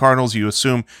Arizona Cardinals, you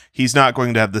assume he's not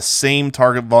going to have the same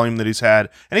target volume that he's had.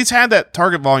 And he's had that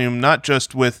target volume not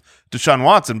just with Deshaun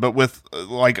Watson, but with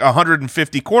like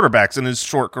 150 quarterbacks in his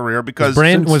short career. Because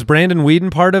was Brandon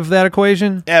Weeden part of that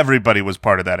equation? Everybody was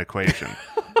part of that equation.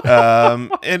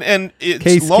 And it's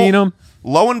Case Keenum.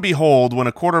 Lo and behold, when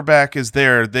a quarterback is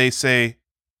there, they say,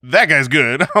 that guy's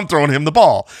good. I'm throwing him the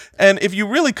ball. And if you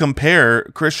really compare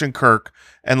Christian Kirk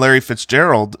and Larry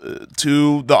Fitzgerald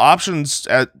to the options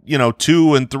at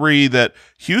 2 and 3 that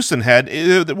Houston had,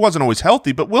 it wasn't always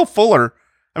healthy. But Will Fuller,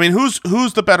 I mean, who's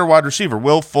the better wide receiver?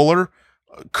 Will Fuller,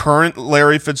 current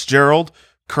Larry Fitzgerald,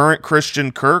 current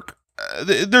Christian Kirk?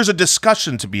 There's a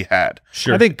discussion to be had.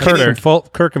 Sure, I think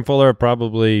Kirk and Fuller are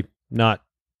probably not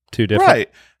too different, right?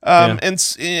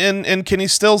 And Kenny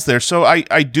Stills there. So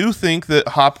I do think that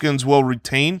Hopkins will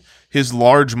retain his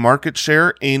large market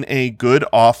share in a good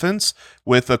offense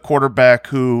with a quarterback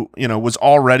who, was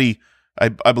already, I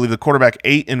believe, the quarterback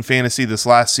 8 in fantasy this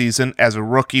last season. As a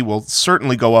rookie, will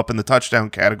certainly go up in the touchdown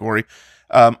category.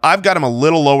 I've got him a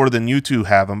little lower than you two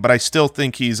have him, but I still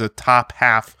think he's a top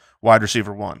half wide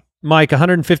receiver 1. Mike,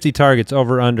 150 targets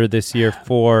over under this year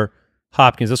for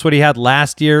Hopkins. That's what he had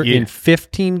last year in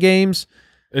 15 games.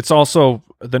 It's also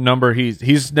the number he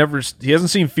hasn't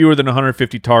seen fewer than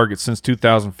 150 targets since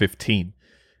 2015.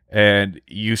 And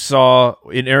you saw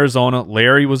in Arizona,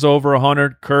 Larry was over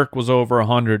 100, Kirk was over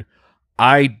 100.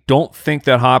 I don't think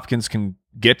that Hopkins can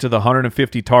get to the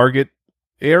 150 target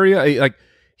area. Like,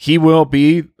 he will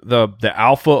be the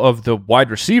alpha of the wide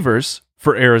receivers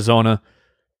for Arizona,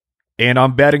 and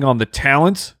I'm betting on the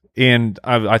talent. And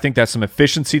I think that some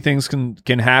efficiency things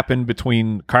can happen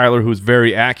between Kyler, who's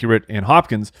very accurate, and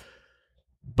Hopkins.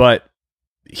 But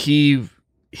he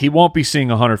won't be seeing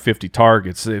 150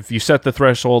 targets. If you set the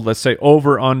threshold, let's say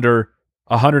over under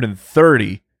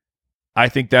 130, I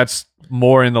think that's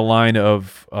more in the line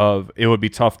of it would be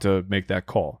tough to make that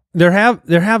call. There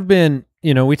have been,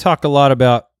 we talk a lot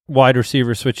about wide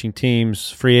receiver switching teams,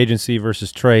 free agency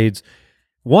versus trades.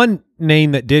 One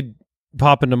name that did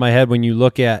pop into my head when you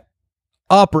look at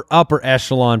upper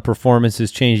echelon performances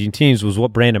changing teams was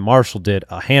what Brandon Marshall did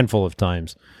a handful of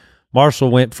times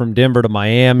Marshall went from Denver to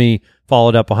Miami,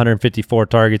 followed up 154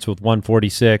 targets with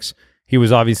 146. He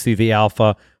was obviously the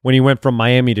alpha. When he went from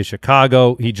Miami to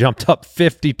Chicago, he jumped up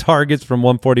 50 targets from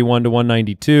 141 to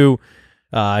 192.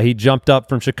 He jumped up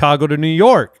from Chicago to New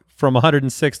York from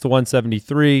 106 to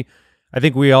 173. I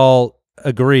think we all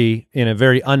agree in a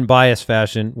very unbiased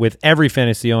fashion with every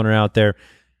fantasy owner out there.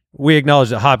 We acknowledge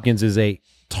that Hopkins is a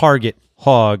target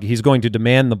hog. He's going to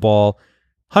demand the ball.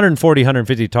 140,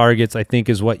 150 targets, I think,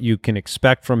 is what you can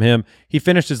expect from him. He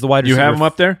finished as the wide receiver. You have him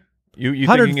up there? You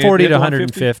 140 to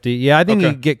 150. Yeah, I think he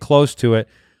could get close to it.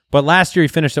 But last year he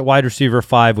finished at wide receiver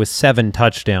 5 with 7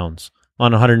 touchdowns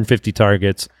on 150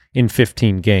 targets in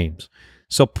 15 games.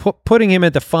 So putting him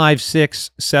at the 5,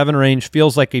 6, 7 range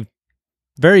feels like a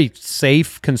very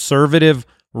safe, conservative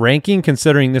ranking,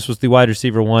 considering this was the wide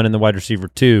receiver 1 and the wide receiver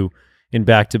 2 in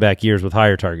back-to-back years with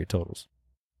higher target totals.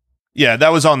 Yeah,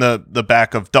 that was on the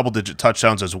back of double-digit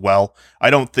touchdowns as well. I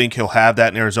don't think he'll have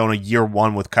that in Arizona year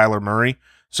 1 with Kyler Murray.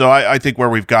 So I think where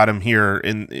we've got him here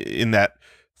in that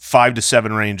 5 to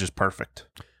 7 range is perfect.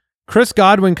 Chris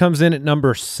Godwin comes in at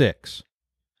number 6.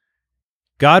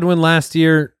 Godwin last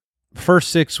year, first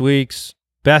 6 weeks,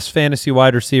 best fantasy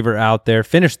wide receiver out there,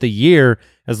 finished the year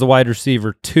as the wide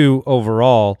receiver 2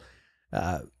 overall.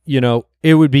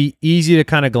 It would be easy to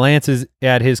kind of glance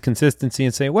at his consistency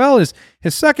and say, well,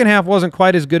 his second half wasn't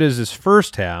quite as good as his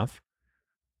first half,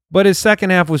 but his second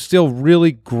half was still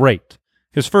really great.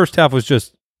 His first half was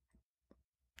just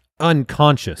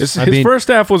unconscious. His first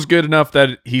half was good enough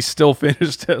that he still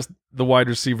finished as the wide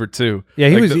receiver 2. Yeah,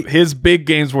 his big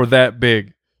games were that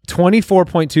big.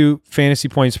 24.2 fantasy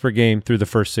points per game through the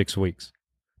first 6 weeks.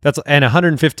 That's and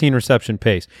 115 reception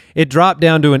pace. It dropped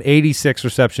down to an 86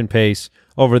 reception pace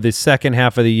over the second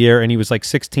half of the year, and he was like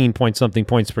 16 point something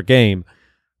points per game.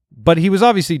 But he was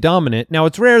obviously dominant. Now,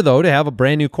 it's rare, though, to have a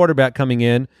brand new quarterback coming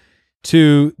in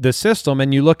to the system,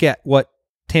 and you look at what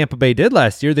Tampa Bay did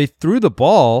last year. They threw the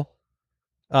ball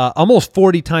almost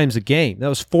 40 times a game. That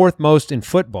was 4th most in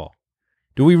football.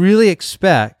 Do we really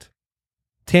expect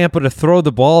Tampa to throw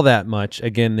the ball that much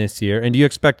again this year? And do you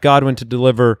expect Godwin to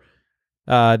deliver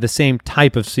the same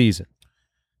type of season?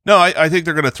 No, I think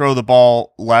they're going to throw the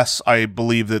ball less. I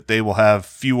believe that they will have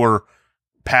fewer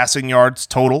passing yards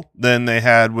total than they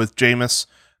had with Jameis.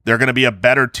 They're going to be a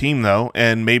better team, though,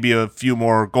 and maybe a few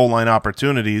more goal line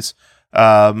opportunities.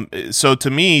 So to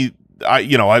me,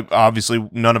 I obviously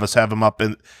none of us have him up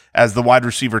as the wide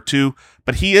receiver 2,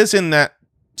 but he is in that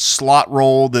slot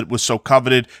role that was so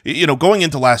coveted. Going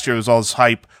into last year, there was all this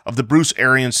hype of the Bruce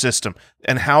Arians system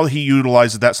and how he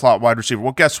utilizes that slot wide receiver.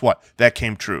 Well, guess what? That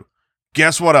came true.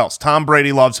 Guess what else? Tom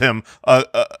Brady loves him. A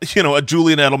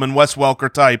Julian Edelman, Wes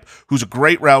Welker type who's a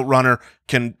great route runner,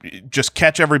 can just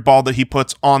catch every ball that he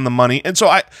puts on the money. And so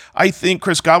I think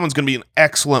Chris Godwin's going to be an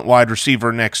excellent wide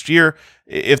receiver next year.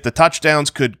 If the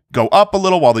touchdowns could go up a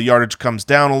little while the yardage comes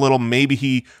down a little, maybe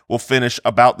he will finish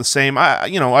about the same.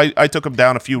 I took him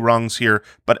down a few rungs here,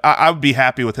 but I would be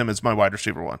happy with him as my wide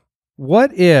receiver 1.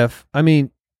 What if,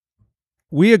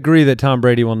 we agree that Tom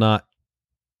Brady will not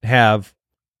have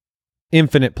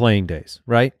infinite playing days,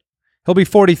 right? He'll be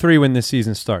 43 when this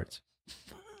season starts.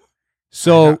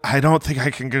 So I don't think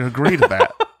I can agree to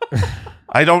that.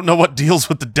 I don't know what deals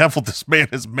with the devil this man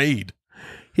has made.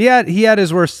 He had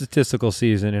his worst statistical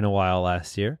season in a while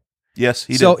last year. Yes,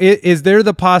 he did. So is there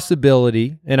the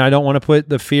possibility, and I don't want to put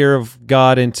the fear of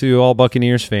God into all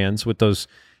Buccaneers fans with those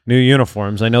new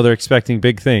uniforms. I know they're expecting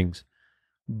big things.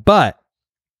 But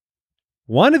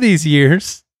one of these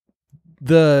years,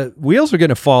 the wheels are going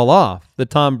to fall off the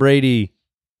Tom Brady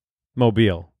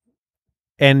mobile.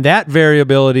 And that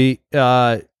variability,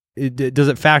 does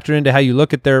it factor into how you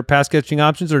look at their pass catching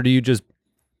options, or do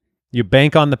you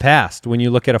bank on the past when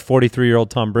you look at a 43-year-old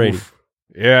Tom Brady? Oof.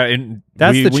 Yeah, and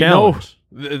that's the challenge.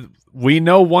 We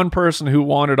know one person who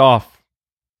wanted off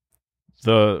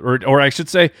or I should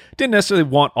say, didn't necessarily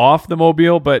want off the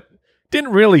mobile, but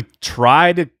didn't really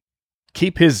try to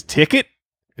keep his ticket,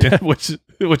 which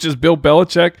is Bill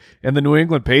Belichick and the New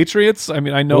England Patriots. I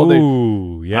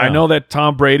know I know that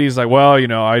Tom Brady's like, well,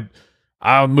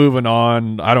 I'm moving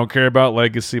on. I don't care about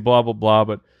legacy, blah blah blah.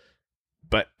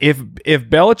 But if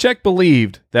Belichick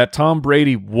believed that Tom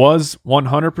Brady was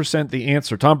 100% the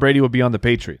answer, Tom Brady would be on the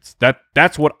Patriots.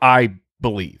 That's what I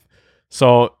believe.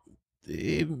 So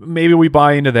maybe we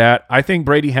buy into that. I think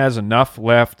Brady has enough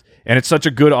left, and it's such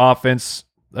a good offense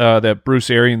that Bruce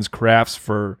Arians crafts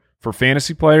for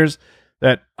fantasy players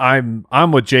that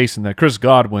I'm with Jason that Chris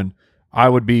Godwin, I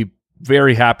would be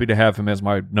very happy to have him as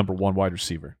my number 1 wide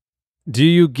receiver. Do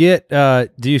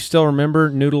you still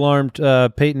remember noodle-armed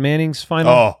Peyton Manning's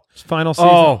final? Oh, His final season.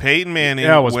 Oh, Peyton Manning.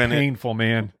 that was when painful,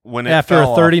 man. When it After a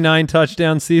fell 39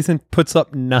 touchdown season, puts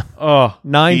up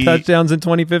nine touchdowns in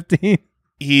 2015.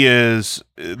 He is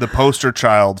the poster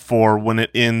child for when it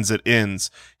ends, it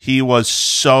ends. He was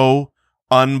so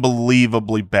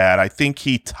unbelievably bad. I think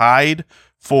he tied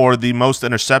for the most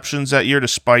interceptions that year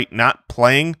despite not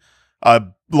playing a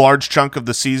large chunk of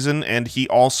the season, and he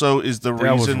also is the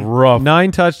That was reason. rough.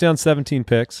 9 touchdowns, 17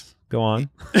 picks. Go on.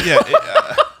 Yeah.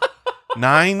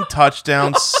 9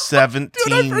 touchdowns, 17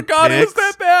 Dude, I forgot it was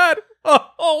that bad.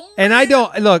 Oh, man. And I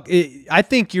don't look. I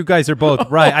think you guys are both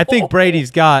right. I think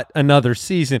Brady's got another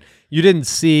season. You didn't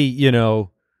see,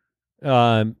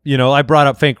 I brought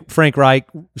up Frank Reich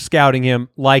scouting him,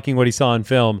 liking what he saw in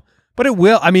film, but it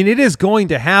will. I mean, it is going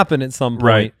to happen at some point,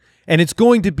 Right. and it's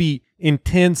going to be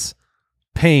intense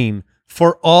pain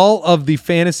for all of the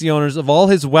fantasy owners of all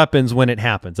his weapons when it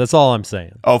happens. That's all I'm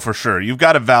saying. Oh, for sure. You've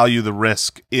got to value the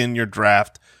risk in your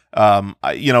draft.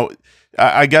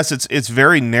 I guess it's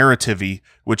very narrative-y,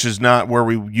 which is not where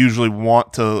we usually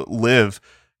want to live.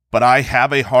 But I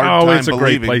have a hard time it's a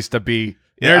believing. great place to be.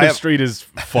 Yeah, Narrative Street is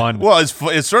fun. Well, it's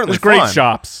certainly There's great fun,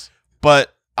 shops.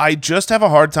 but I just have a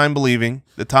hard time believing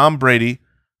that Tom Brady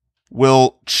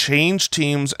will change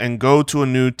teams and go to a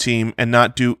new team and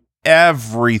not do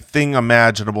everything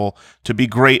imaginable to be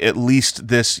great at least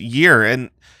this year. And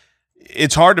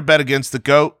it's hard to bet against the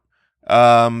GOAT.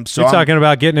 So You're talking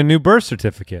about getting a new birth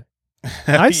certificate.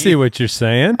 I see what you're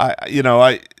saying.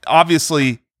 I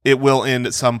obviously it will end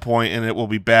at some point and it will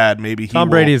be bad. Maybe Tom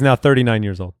Brady is now 39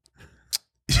 years old.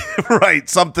 Right.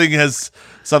 Something has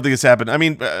happened. I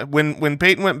mean, when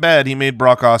Peyton went bad, he made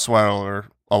Brock Osweiler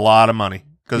a lot of money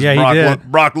because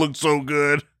Brock looked so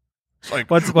good. It's like,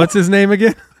 What's his name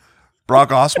again?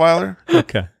 Brock Osweiler.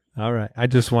 Okay. All right. I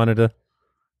just wanted to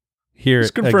hear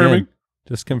Just it confirming. again.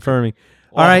 Just confirming.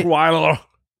 All right. Osweiler.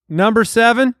 Number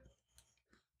 7.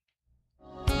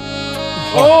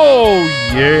 Oh,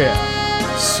 yeah.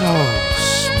 So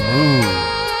smooth.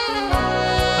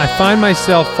 I find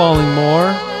myself falling more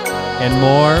and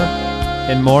more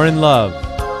and more in love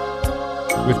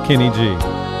with Kenny G,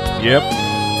 Yep.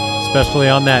 especially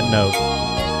on that note.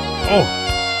 Oh,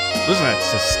 listen to that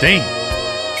sustain.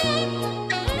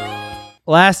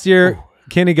 Last year,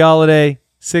 Kenny Golladay,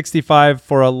 65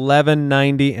 for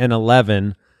 1190 and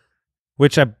 11,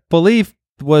 which I believe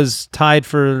was tied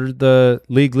for the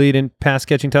league lead in pass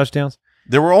catching touchdowns.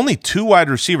 There were only 2 wide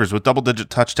receivers with double-digit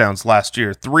touchdowns last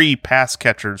year, 3 pass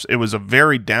catchers. It was a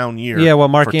very down year. Yeah, well,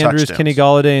 Mark for Andrews, touchdowns. Kenny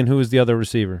Golladay, and who was the other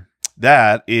receiver?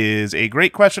 That is a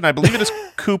great question. I believe it is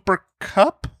Cooper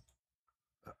Kupp.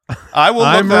 I will look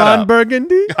I'm that Ron up.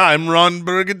 Burgundy. I'm Ron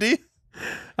Burgundy.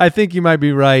 I think you might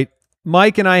be right.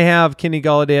 Mike and I have Kenny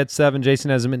Golladay at 7.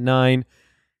 Jason has him at 9.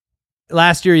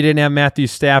 Last year, he didn't have Matthew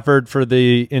Stafford for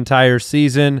the entire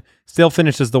season. Still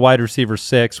finished as the wide receiver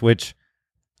 6, which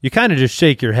you kind of just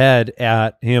shake your head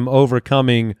at him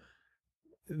overcoming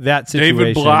that situation.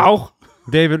 David Blau.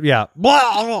 David, yeah.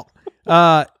 Blau.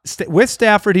 With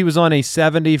Stafford, he was on a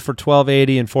 70 for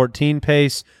 1280 and 14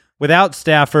 pace. Without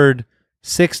Stafford,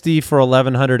 60 for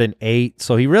 1108.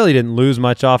 So he really didn't lose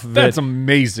much off of That's it.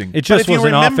 amazing. It just was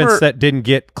an offense that didn't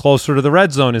get closer to the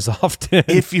red zone as often.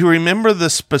 If you remember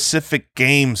the specific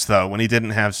games, though, when he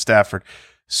didn't have Stafford,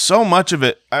 so much of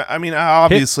it, I mean,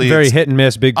 obviously very it's, hit and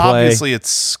miss, big play. Obviously it's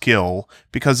skill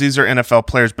because these are NFL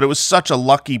players, but it was such a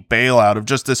lucky bailout of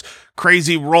just this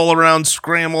crazy roll around,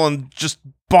 scramble, and just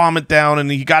bomb it down, and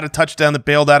he got a touchdown that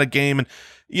bailed out a game, and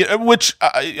which,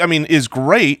 I mean, is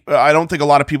great. I don't think a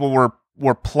lot of people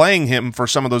were playing him for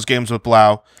some of those games with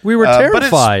Blau. We were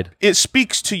terrified. But it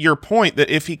speaks to your point that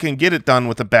if he can get it done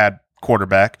with a bad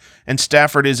quarterback, and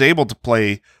Stafford is able to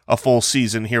play a full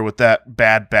season here with that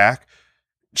bad back,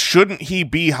 shouldn't he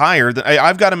be higher than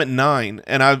I've got him at 9,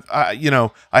 and I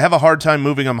have a hard time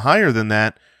moving him higher than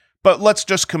that. But let's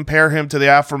just compare him to the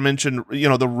aforementioned,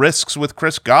 the risks with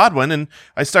Chris Godwin, and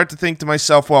I start to think to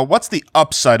myself, well, what's the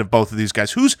upside of both of these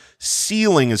guys? Whose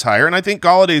ceiling is higher? And I think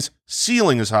Galladay's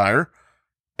ceiling is higher,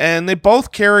 and they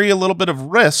both carry a little bit of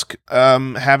risk.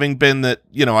 Having been that,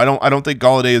 I don't think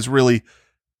Galladay is really.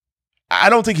 I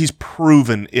don't think he's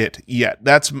proven it yet.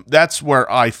 That's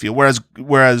where I feel.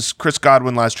 Whereas Chris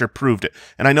Godwin last year proved it,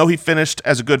 and I know he finished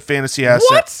as a good fantasy asset.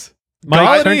 What?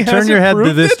 Mike, Galladay turn hasn't your head to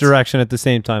proved this it? direction at the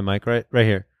same time, Mike. Right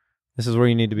here. This is where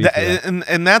you need to be.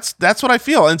 And that's what I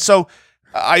feel. And so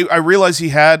I realize he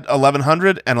had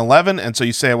 1,111, and so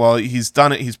you say, well, he's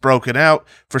done it. He's broken out.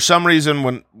 For some reason,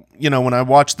 when I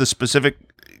watched the specific,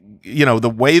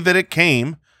 the way that it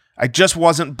came, I just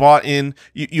wasn't bought in.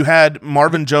 You had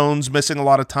Marvin Jones missing a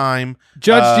lot of time.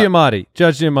 Judge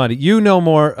Giamatti, you know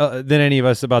more than any of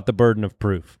us about the burden of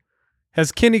proof.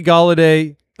 Has Kenny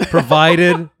Golladay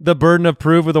provided the burden of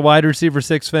proof with a wide receiver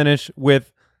 6 finish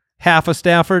with half a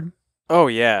Stafford? Oh,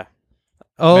 yeah.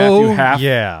 Oh, Matthew Half-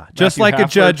 yeah. Just Matthew like a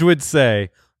Hafford. judge would say,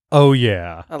 oh,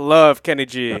 yeah. I love Kenny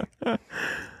G.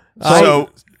 So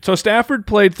Stafford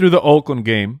played through the Oakland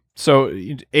game, so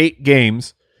 8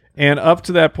 games, and up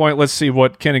to that point, let's see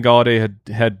what Kenny Golladay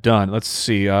had done. Let's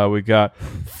see, we got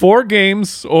 4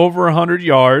 games over 100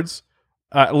 yards,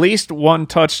 at least 1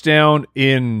 touchdown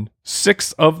in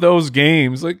 6 of those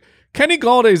games. Like, Kenny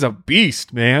Galladay's a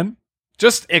beast, man.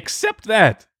 Just accept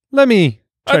that. Let me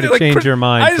try to Like, change your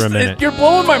mind for a minute. You're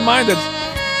blowing my mind.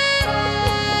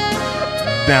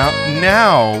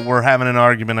 Now we're having an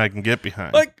argument I can get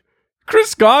behind. Like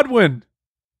Chris Godwin.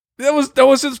 That was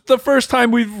the first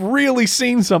time we've really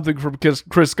seen something from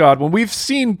Chris Godwin. We've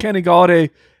seen Kenny Golladay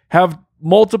have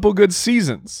multiple good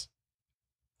seasons.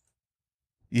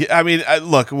 Yeah, I mean,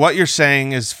 look, what you're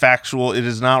saying is factual. It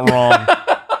is not wrong.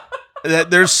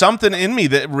 There's something in me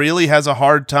that really has a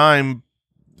hard time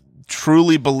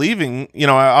truly believing. You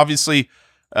know, obviously,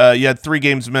 you had 3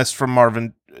 games missed from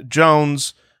Marvin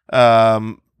Jones.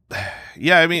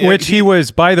 Yeah, I mean, Which he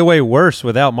was, by the way, worse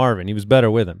without Marvin. He was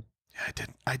better with him.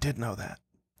 I did know that.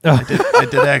 I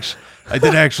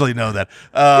did actually know that.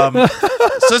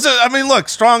 So I mean, look,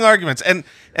 strong arguments, and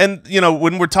you know,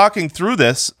 when we're talking through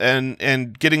this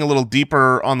and getting a little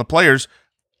deeper on the players,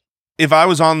 if I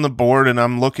was on the board and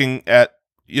I'm looking at,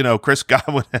 you know, Chris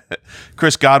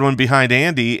Godwin behind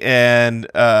Andy and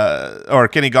or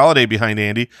Kenny Golladay behind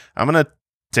Andy, I'm gonna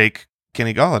take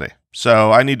Kenny Golladay.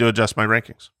 So I need to adjust my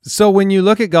rankings. So when you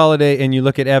look at Golladay and you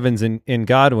look at Evans and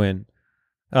Godwin,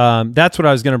 that's what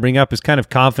I was going to bring up is kind of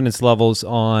confidence levels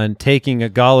on taking a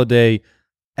Golladay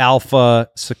alpha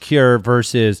secure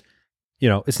versus, you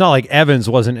know, it's not like Evans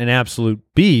wasn't an absolute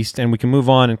beast, and we can move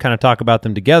on and kind of talk about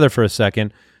them together for a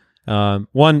second.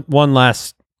 One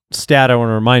last stat I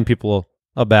want to remind people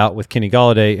about with Kenny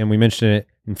Golladay, and we mentioned it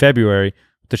in February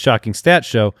with the Shocking Stats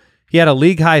Show. He had a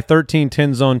league-high 13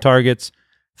 10 zone targets,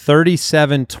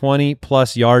 37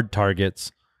 20-plus yard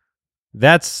targets.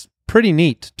 That's pretty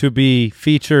neat to be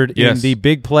featured in the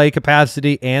big play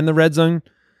capacity and the red zone.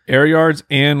 Air yards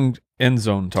and end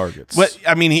zone targets. But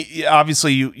I mean, he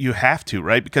obviously you have to,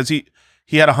 right? Because he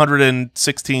had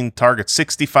 116 targets,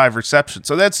 65 receptions.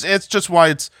 So it's just why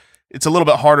it's a little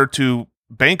bit harder to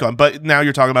bank on. But now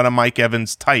you're talking about a Mike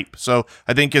Evans type. So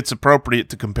I think it's appropriate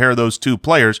to compare those 2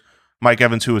 players. Mike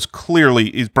Evans, who is clearly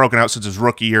he's broken out since his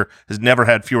rookie year, has never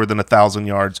had fewer than 1,000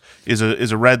 yards, is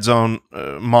a red zone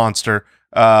monster.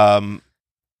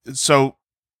 So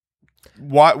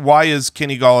why is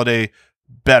Kenny Golladay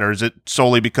better? Is it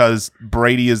solely because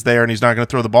Brady is there and he's not going to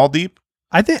throw the ball deep?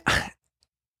 I think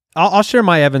I'll share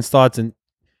my Evans thoughts, and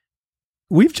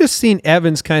we've just seen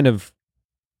Evans kind of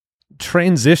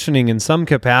transitioning in some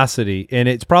capacity, and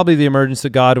it's probably the emergence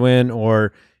of Godwin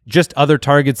or just other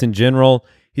targets in general.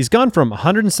 He's gone from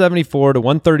 174 to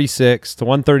 136 to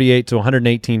 138 to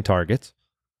 118 targets.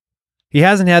 He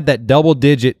hasn't had that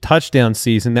double-digit touchdown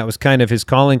season that was kind of his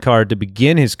calling card to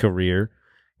begin his career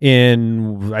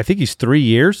in, I think he's 3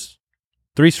 years,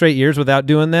 3 straight years without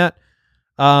doing that.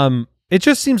 It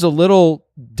just seems a little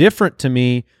different to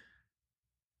me.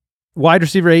 Wide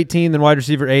receiver 18, then wide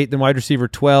receiver 8, then wide receiver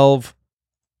 12.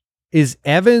 Is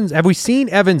Evans, have we seen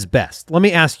Evans' best? Let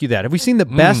me ask you that. Have we seen the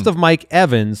best of Mike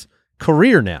Evans'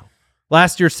 career now?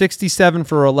 Last year, 67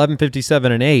 for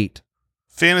 1157 and 8.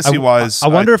 Fantasy-wise, I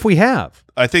wonder if we have.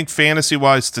 I think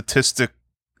fantasy-wise, statistically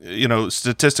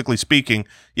speaking,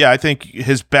 yeah, I think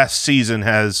his best season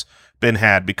has been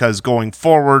had because going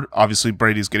forward, obviously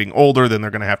Brady's getting older, then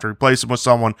they're going to have to replace him with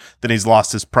someone, then he's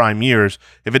lost his prime years.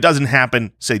 If it doesn't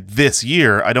happen, say, this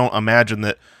year, I don't imagine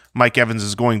that Mike Evans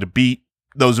is going to beat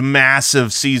those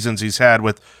massive seasons he's had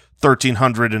with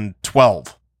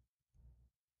 1,312.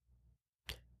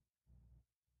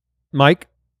 Mike?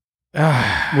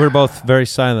 We're both very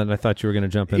silent. I thought you were going to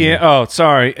jump in. Yeah. there. Oh,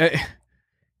 sorry.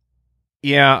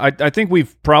 Yeah, I think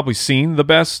we've probably seen the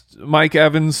best Mike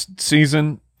Evans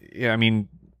season. Yeah, I mean,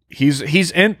 he's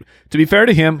in. To be fair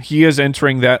to him, he is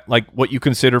entering that, like, what you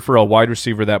consider for a wide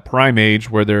receiver, that prime age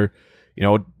where they're,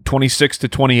 26 to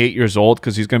 28 years old,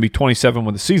 because he's going to be 27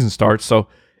 when the season starts. So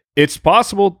it's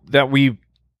possible that we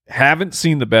haven't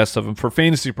seen the best of him for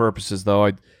fantasy purposes,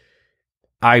 though.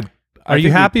 Are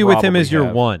you happy with him as your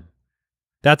have. one?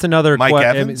 That's another Mike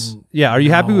question. Evans? Yeah, are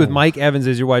you happy with Mike Evans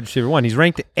as your wide receiver 1? He's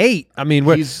ranked 8. I mean,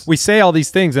 we say all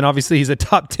these things, and obviously he's a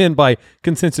top 10 by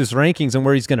consensus rankings and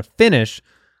where he's going to finish.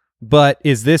 But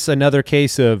is this another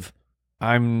case of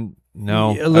a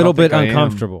little bit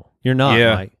uncomfortable? You're not,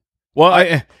 yeah. Mike.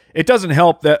 Well, it doesn't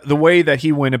help that the way that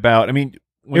he went about. I mean,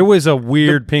 It was a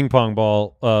weird ping pong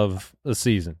ball of a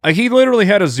season. He literally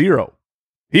had a 0.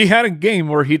 He had a game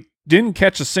where he didn't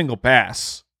catch a single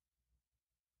pass.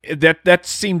 That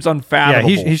seems unfathomable.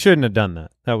 Yeah, he shouldn't have done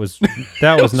that. That was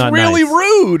not really nice.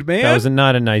 rude, man. That was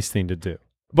not a nice thing to do.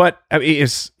 But I mean,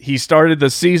 he started the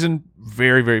season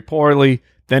very, very poorly.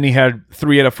 Then he had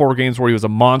 3 out of 4 games where he was a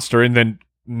monster, and then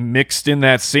mixed in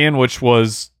that sandwich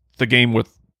was the game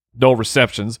with no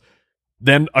receptions.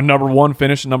 Then a number 1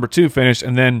 finish, a number 2 finish,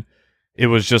 and then it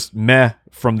was just meh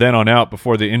from then on out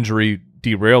before the injury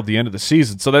derailed the end of the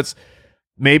season. So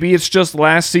maybe it's just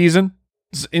last season's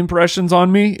impressions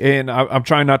on me, and I'm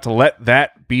trying not to let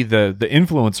that be the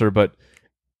influencer, but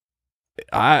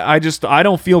I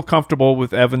don't feel comfortable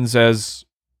with Evans as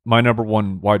my number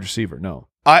 1 wide receiver. No.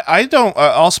 I don't.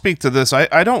 I'll speak to this.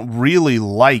 I don't really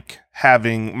like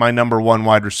having my number 1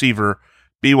 wide receiver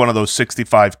be one of those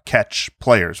 65 catch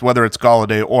players, whether it's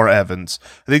Golladay or Evans.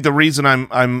 I think the reason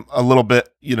I'm a little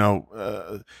bit,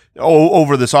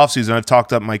 over this offseason, I've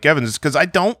talked up Mike Evans, is because I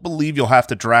don't believe you'll have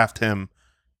to draft him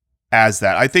as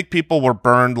that. I think people were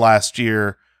burned last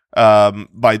year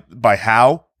by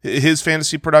how his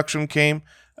fantasy production came.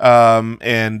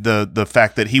 And the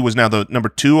fact that he was now the number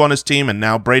 2 on his team, and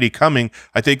now Brady coming,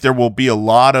 I think there will be a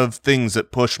lot of things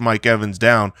that push Mike Evans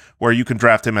down where you can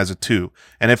draft him as a 2.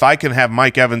 And if I can have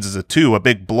Mike Evans as a 2, a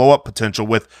big blow up potential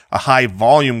with a high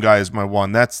volume guy as my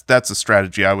 1, that's a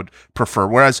strategy I would prefer.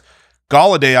 Whereas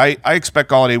Golladay, I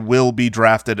expect Golladay will be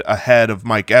drafted ahead of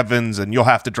Mike Evans, and you'll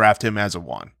have to draft him as a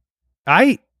 1.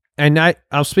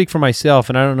 I'll speak for myself,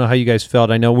 and I don't know how you guys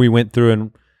felt. I know we went through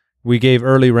and we gave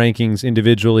early rankings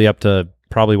individually up to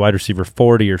probably wide receiver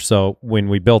 40 or so when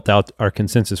we built out our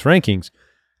consensus rankings.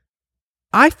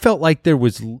 I felt like there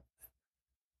was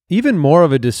even more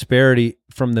of a disparity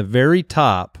from the very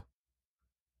top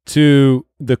to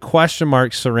the question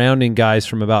marks surrounding guys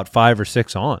from about 5 or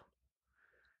 6 on.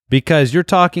 Because you're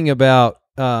talking about,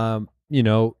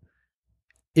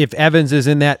 if Evans is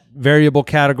in that variable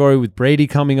category with Brady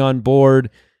coming on board,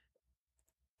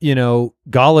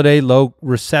 Golladay, low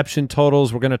reception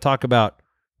totals. We're going to talk about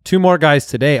 2 more guys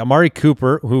today. Amari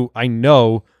Cooper, who I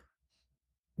know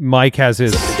Mike has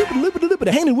his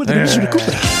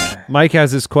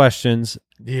questions.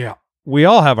 Yeah. We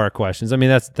all have our questions. I mean,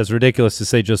 that's ridiculous to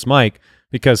say just Mike,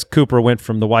 because Cooper went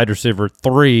from the wide receiver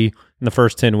 3 in the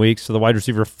first 10 weeks to the wide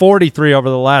receiver 43 over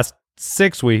the last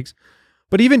 6 weeks.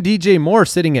 But even DJ Moore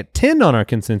sitting at 10 on our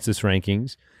consensus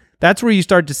rankings, that's where you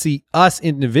start to see us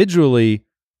individually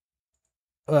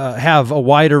have a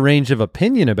wider range of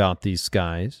opinion about these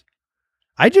guys.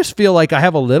 I just feel like I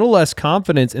have a little less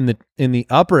confidence in the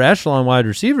upper echelon wide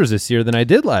receivers this year than I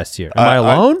did last year. Am I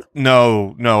alone?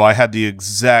 No. I had the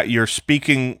exact. You're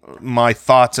speaking my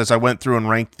thoughts as I went through and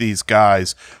ranked these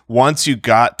guys. Once you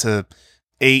got to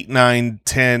 8, 9,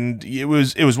 10, it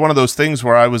was one of those things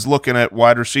where I was looking at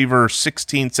wide receiver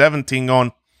 16, 17,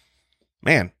 going,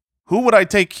 man, who would I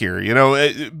take here?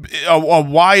 A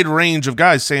wide range of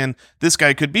guys saying this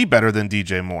guy could be better than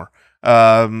DJ Moore.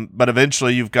 But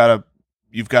eventually you've got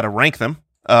to rank them.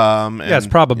 It's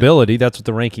probability. That's what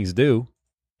the rankings do.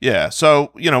 Yeah.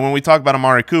 So, when we talk about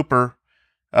Amari Cooper,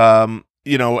 everyone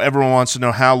wants to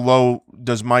know how low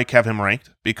does Mike have him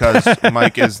ranked, because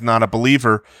Mike is not a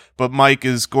believer, but Mike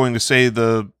is going to say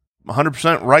the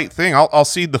 100% right thing. I'll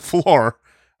cede the floor.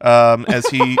 As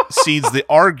he cedes the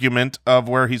argument of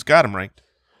where he's got him ranked.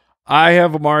 I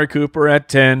have Amari Cooper at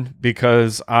 10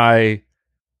 because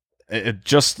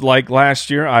just like last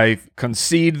year, I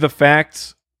concede the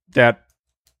fact that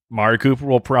Amari Cooper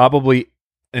will probably,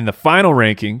 in the final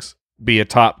rankings, be a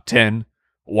top 10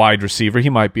 wide receiver.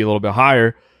 He might be a little bit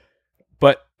higher,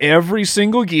 but every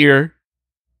single year,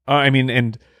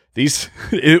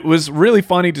 it was really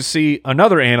funny to see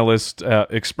another analyst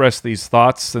express these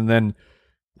thoughts, and then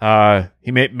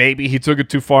maybe he took it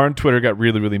too far on Twitter, got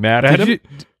really, really mad at him.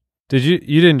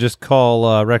 You didn't just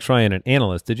call Rex Ryan an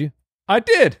analyst, did you? I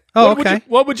did. Oh, okay.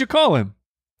 What would you call him?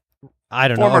 I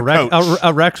don't Former know.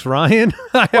 A Rex Ryan?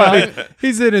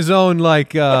 He's in his own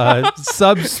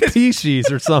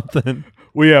subspecies or something.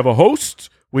 We have a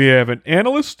host. We have an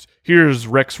analyst. Here's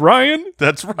Rex Ryan.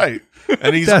 That's right.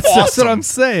 And he's That's awesome. what I'm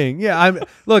saying. Yeah, I'm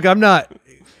not.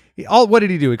 What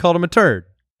did he do? He called him a turd.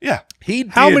 Yeah.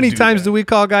 How many times do we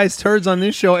call guys turds on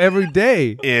this show every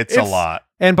day? It's a lot.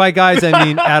 And by guys, I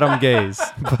mean Adam Gaze.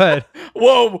 But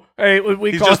whoa, hey,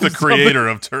 he's just the creator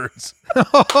of turds.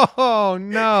 Oh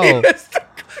no,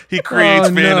 he creates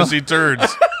fantasy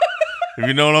turds. If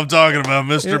you know what I'm talking about,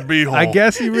 Mr. Beehole. I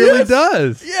guess he really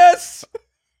does. Yes,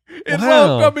 it's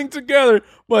all coming together.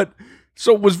 But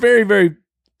so it was very, very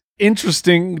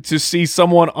interesting to see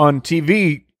someone on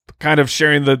TV kind of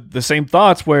sharing the same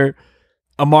thoughts where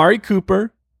Amari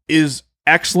Cooper is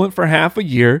excellent for half a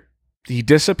year. He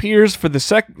disappears for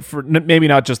maybe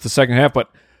not just the second half, but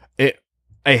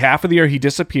a half of the year he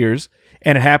disappears,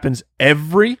 and it happens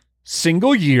every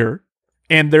single year,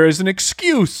 and there is an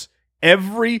excuse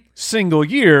every single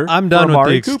year. I'm done for with the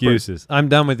Amari Cooper. excuses. I'm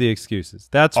done with the excuses.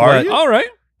 That's Are what. you? All right.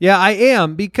 Yeah, I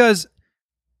am, because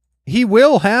he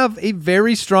will have a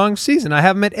very strong season. I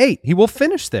have him at 8. He will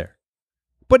finish there.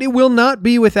 But it will not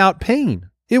be without pain.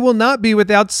 It will not be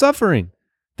without suffering.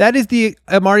 That is the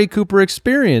Amari Cooper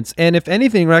experience. And if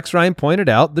anything, Rex Ryan pointed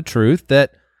out the truth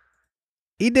that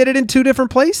he did it in 2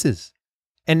 different places.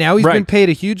 And now he's been paid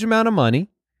a huge amount of money.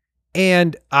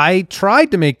 And I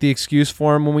tried to make the excuse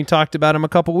for him when we talked about him a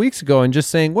couple weeks ago and just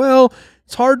saying, well,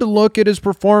 it's hard to look at his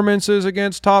performances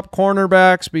against top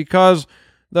cornerbacks because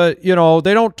they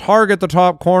don't target the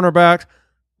top cornerbacks.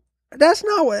 That's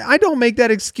not what I don't make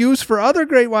that excuse for other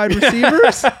great wide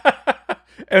receivers.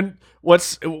 And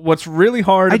what's really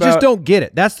hard I about, just don't get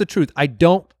it. That's the truth. I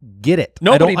don't get it.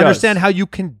 Nobody I don't does. understand how you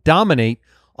can dominate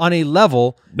on a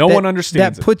level No one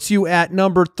understands that it. puts you at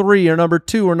number 3 or number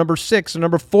 2 or number 6 or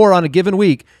number 4 on a given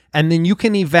week, and then you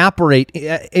can evaporate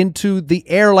into the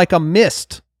air like a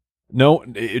mist. No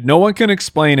one can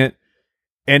explain it.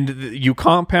 And you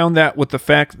compound that with the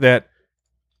fact that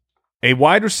a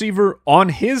wide receiver on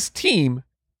his team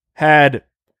had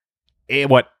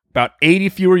about 80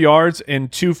 fewer yards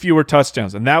and 2 fewer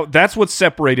touchdowns. And that's what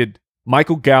separated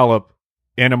Michael Gallup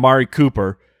and Amari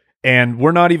Cooper. And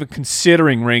we're not even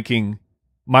considering ranking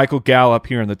Michael Gallup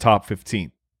here in the top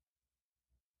 15.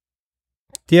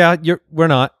 Yeah, we're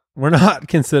not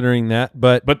considering that,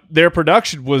 but their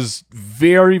production was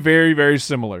very, very, very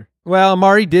similar. well,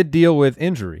 Amari did deal with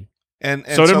injury. And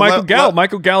So did Michael Gallup.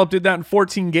 Michael Gallup did that in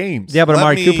 14 games. Yeah, but Let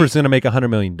Amari me- Cooper's going to make $100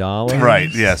 million. Right.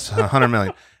 Yes. 100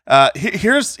 million.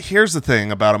 Here's the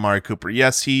thing about Amari Cooper.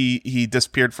 Yes, he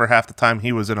disappeared for half the time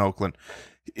he was in Oakland.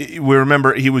 We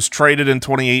remember he was traded in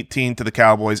 2018 to the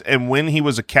Cowboys, and when he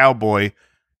was a Cowboy,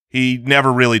 he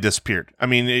never really disappeared. I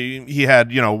mean, he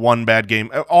had one bad game.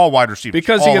 All wide receivers,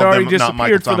 Because he all had of already them, not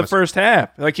Michael disappeared for the Thomas. first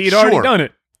half. Like, he had already Sure. done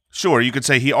it. Sure, you could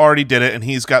say he already did it, and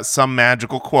he's got some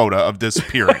magical quota of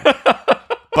disappearing.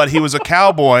 But he was a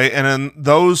Cowboy, and in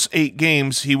those 8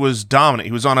 games, he was dominant.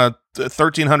 He was on a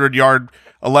 1,300-yard,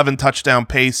 11-touchdown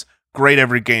pace, great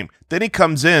every game. Then he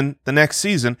comes in the next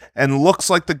season and looks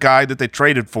like the guy that they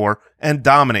traded for and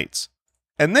dominates.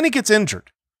 And then he gets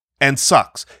injured and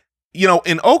sucks.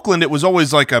 In Oakland, it was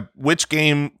always like which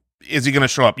game is he going to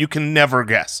show up? You can never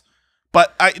guess.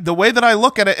 But the way that I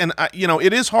look at it, and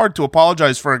it is hard to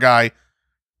apologize for a guy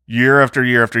year after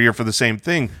year after year for the same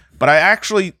thing. But I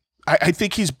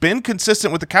think he's been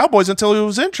consistent with the Cowboys until he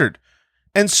was injured.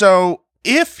 And so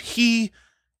if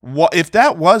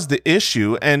that was the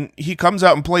issue and he comes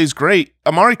out and plays great,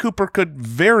 Amari Cooper could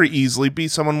very easily be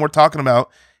someone we're talking about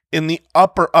in the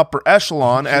upper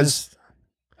echelon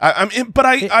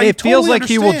It feels like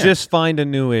he will just find a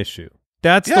new issue.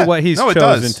 That's the way he's it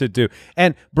chosen does. to do.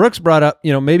 And Brooks brought up,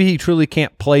 maybe he truly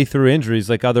can't play through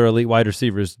injuries like other elite wide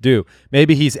receivers do.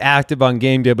 Maybe he's active on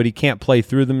game day, but he can't play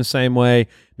through them the same way.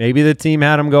 Maybe the team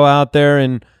had him go out there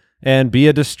and be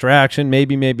a distraction.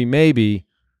 Maybe.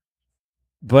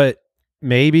 But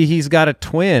maybe he's got a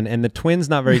twin, and the twin's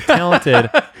not very talented,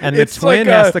 and the It's twin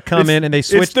like has to come in, and they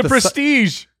switch It's the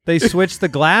prestige. They switch the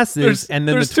glasses, and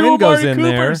then the there's twin 2 goes Amari in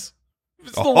there. Coopers.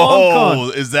 It's the long con. Oh,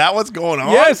 is that what's going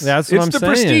on? Yes, That's it's what I'm the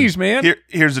saying. prestige, man.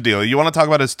 Here's the deal. You want to talk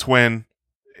about his twin,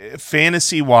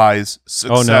 fantasy-wise,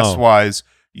 success-wise,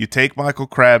 you take Michael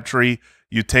Crabtree,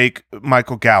 you take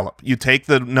Michael Gallup, you take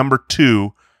the number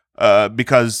 2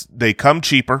 because they come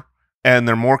cheaper and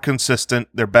they're more consistent.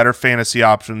 They're better fantasy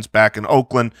options back in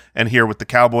Oakland and here with the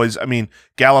Cowboys. I mean,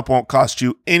 Gallup won't cost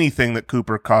you anything that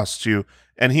Cooper costs you,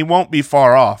 and he won't be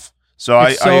far off.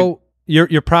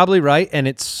 You're probably right, and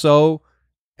it's so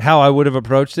how I would have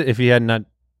approached it if he had not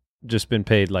just been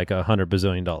paid like $100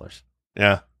 bazillion.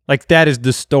 Yeah. Like, that is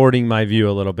distorting my view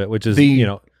a little bit, which is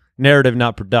narrative,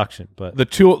 not production. But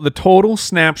The total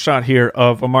snapshot here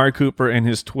of Amari Cooper and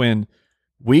his twin,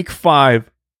 week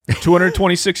 5,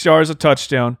 226 yards, a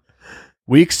touchdown.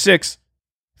 Week 6,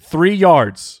 3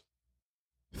 yards.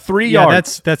 3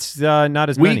 yards. That's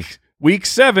not as many. Week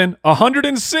 7,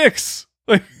 106.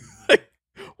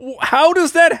 How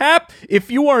does that happen? If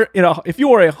you are a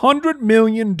 $100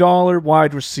 million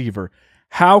wide receiver,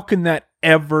 how can that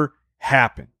ever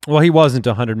happen? Well, he wasn't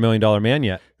a $100 million man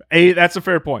yet. That's a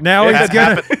fair point. Now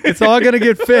it's all gonna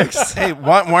get fixed. Hey,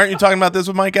 why aren't you talking about this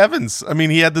with Mike Evans? I mean,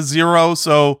 he had the 0,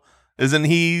 so Isn't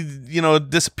he, a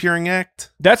disappearing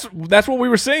act? That's what we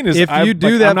were saying. Is if you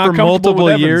do that for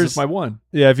multiple years, my one.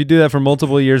 Yeah, if you do that for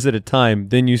multiple years at a time,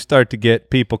 then you start to get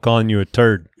people calling you a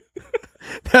turd.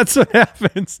 That's what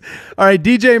happens. All right,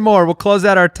 DJ Moore. We'll close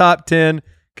out our top 10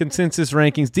 consensus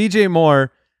rankings. DJ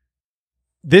Moore.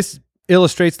 This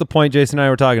illustrates the point Jason and I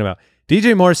were talking about.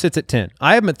 DJ Moore sits at 10.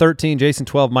 I have him at 13. Jason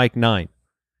 12. Mike 9.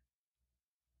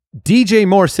 DJ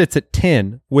Moore sits at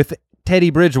 10 with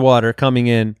Teddy Bridgewater coming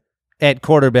in at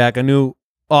quarterback, a new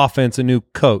offense, a new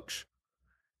coach.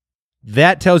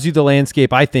 That tells you the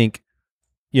landscape, I think,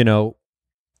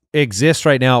 exists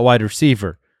right now at wide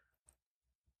receiver.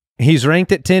 He's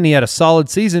ranked at 10. He had a solid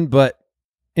season, but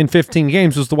in 15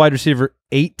 games was the wide receiver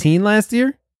 18 last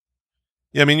year.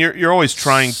 Yeah, I mean, you're always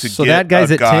trying to so get that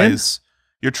guy's at 10?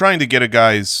 You're trying to get a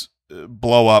guy's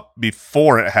blow up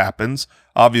before it happens.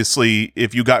 Obviously,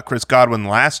 if you got Chris Godwin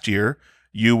last year,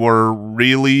 you were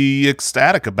really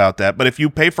ecstatic about that. But if you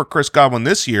pay for Chris Godwin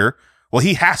this year, well,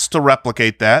 he has to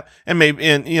replicate that, and maybe,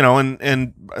 and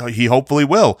he hopefully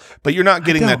will. But you're not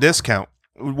getting that discount.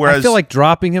 Whereas I feel like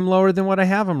dropping him lower than what I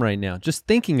have him right now. Just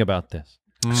thinking about this,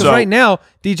 because So- right now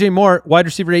DJ Moore, wide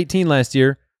receiver 18 last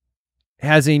year,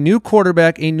 has a new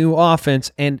quarterback, a new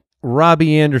offense, and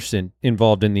Robbie Anderson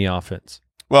involved in the offense.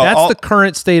 well, That's the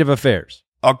current state of affairs.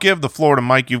 I'll give the floor to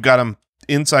Mike. You've got him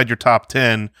inside your top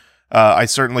 10. I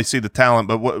certainly see the talent,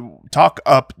 but talk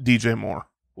up DJ Moore.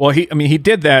 Well, he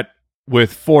did that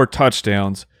with 4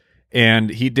 touchdowns, and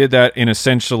he did that in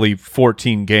essentially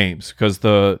 14 games because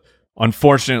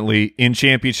unfortunately in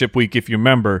championship week, if you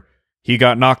remember, he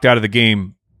got knocked out of the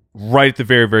game right at the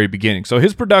very, very beginning. So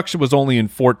his production was only in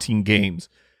 14 games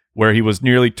where he was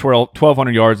nearly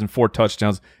 1,200 yards and 4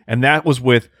 touchdowns, and that was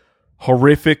with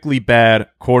horrifically bad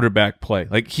quarterback play.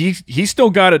 Like he still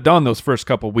got it done those first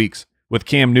couple weeks with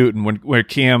Cam Newton where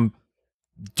Cam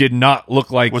did not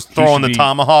look like Was throwing the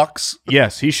tomahawks.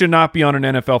 Yes, he should not be on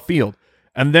an NFL field.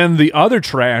 And then the other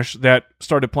trash that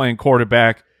started playing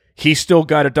quarterback, he still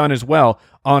got it done as well.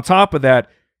 On top of that,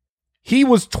 he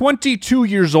was 22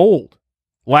 years old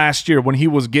last year when he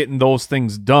was getting those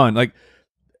things done. Like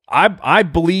I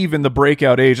believe in the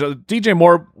breakout age. DJ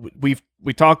Moore,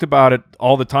 we talked about it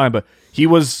all the time, but he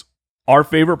was our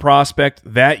favorite prospect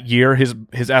that year. His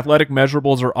athletic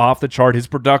measurables are off the chart. His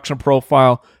production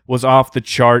profile was off the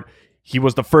chart. He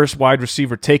was the first wide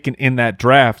receiver taken in that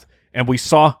draft, and we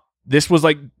saw this was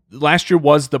like last year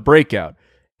was the breakout.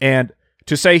 And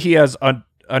to say he has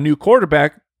a new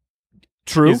quarterback,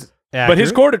 true, but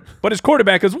his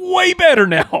quarterback is way better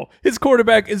now. His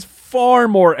quarterback is far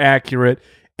more accurate,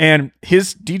 and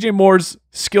his DJ Moore's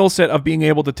skill set of being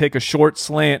able to take a short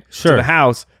slant to the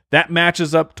house, that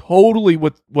matches up totally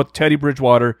with what Teddy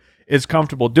Bridgewater is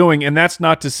comfortable doing. And that's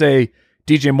not to say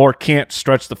DJ Moore can't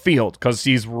stretch the field because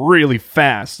he's really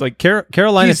fast. Like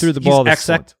Carolina threw the ball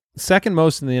the second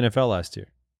most in the NFL last year.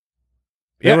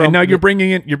 Yeah, and now you're bringing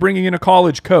in a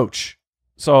college coach.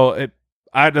 So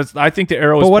I think the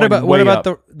arrow is But what about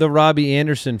up. the Robbie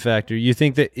Anderson factor? You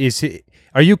think that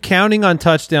are you counting on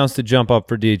touchdowns to jump up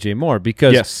for DJ Moore?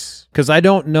 Because I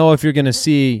don't know if you're going to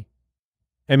see.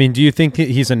 I mean, do you think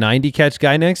he's a 90 catch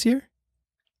guy next year?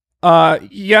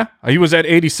 Yeah, he was at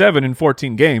 87 in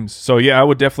 14 games. So yeah, I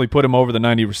would definitely put him over the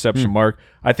 90 reception mark.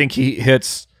 I think he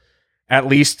hits at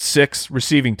least 6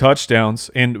 receiving touchdowns,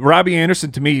 and Robbie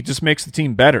Anderson to me just makes the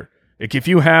team better. Like if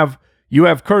you have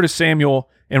Curtis Samuel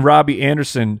and Robbie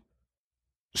Anderson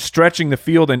stretching the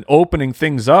field and opening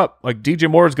things up, like DJ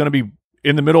Moore is going to be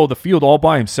in the middle of the field all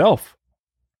by himself.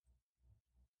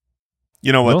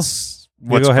 You know what's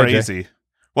crazy?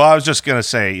 Well, I was just going to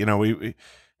say,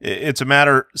 it's a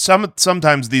matter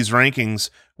sometimes these rankings,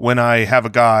 when I have a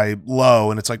guy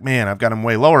low and it's like, man, I've got him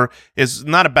way lower, it's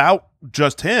not about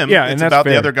just him. Yeah, it's and that's about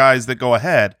fair. the other guys that go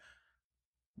ahead.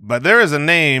 But there is a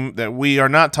name that we are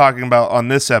not talking about on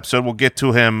this episode. We'll get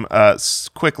to him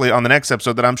quickly on the next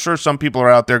episode that I'm sure some people are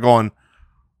out there going,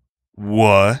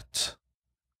 what?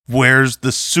 Where's the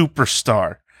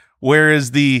superstar? Where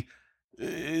is the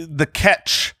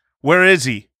catch? Where is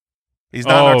he? He's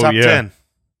not in our top 10.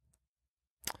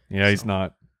 Yeah, he's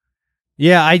not.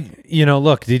 Yeah,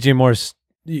 look, DJ Moore's,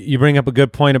 you bring up a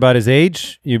good point about his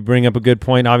age. You bring up a good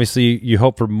point. Obviously, you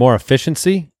hope for more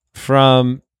efficiency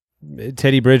from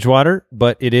Teddy Bridgewater,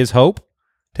 but it is hope.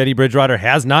 Teddy Bridgewater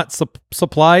has not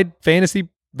supplied fantasy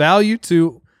value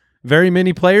to very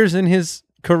many players in his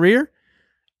career.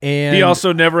 And he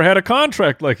also never had a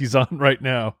contract like he's on right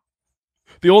now.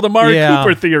 The old Amari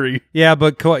Cooper theory. Yeah,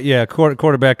 but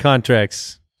quarterback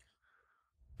contracts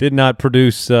did not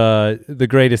produce the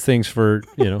greatest things for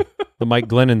the Mike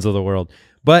Glennons of the world.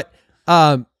 But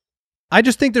I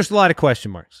just think there's a lot of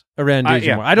question marks around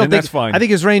DJ Moore. I don't think that's fine. I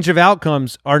think his range of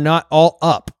outcomes are not all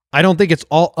up. I don't think it's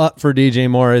all up for DJ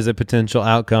Moore as a potential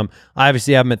outcome. I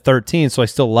obviously have him at 13, so I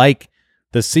still like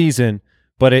the season,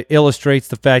 but it illustrates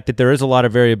the fact that there is a lot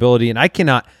of variability, and I'm going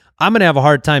to have a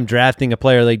hard time drafting a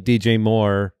player like DJ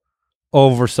Moore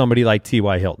over somebody like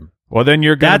T.Y. Hilton. Well, then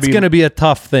that's going to be a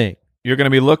tough thing. You're going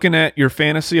to be looking at your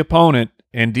fantasy opponent,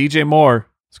 and DJ Moore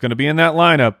is going to be in that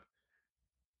lineup,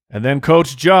 and then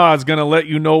Coach Jaw is going to let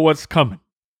you know what's coming.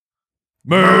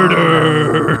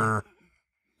 Murder!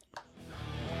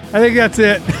 I think that's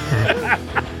it.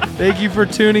 Thank you for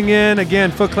tuning in.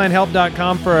 Again,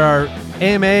 footclanhelp.com for our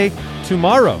AMA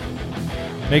tomorrow.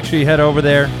 Make sure you head over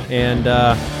there, and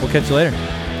we'll catch you later.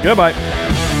 Goodbye.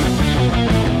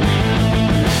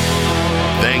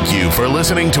 Thank you for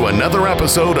listening to another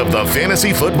episode of the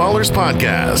Fantasy Footballers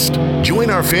Podcast. Join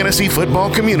our fantasy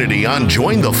football community on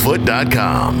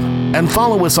jointhefoot.com and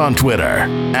follow us on Twitter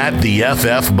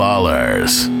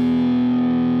 @TheFFBallers.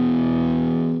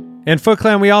 And Foot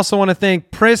Clan, we also want to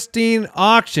thank Pristine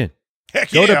Auction.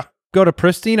 Heck yeah. Go to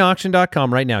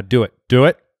pristineauction.com right now. Do it.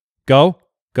 Go.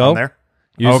 On there.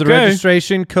 Use the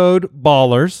registration code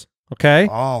BALLERS. Okay?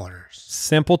 Ballers.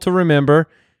 Simple to remember.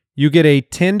 You get a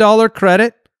 $10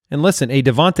 credit. And listen, a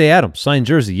Devontae Adams signed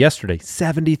jersey yesterday,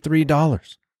 $73.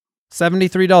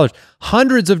 $73.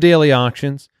 Hundreds of daily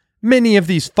auctions. Many of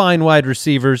these fine wide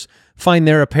receivers find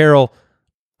their apparel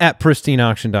at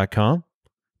pristineauction.com.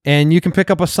 And you can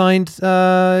pick up a signed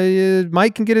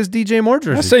Mike can get his DJ Moore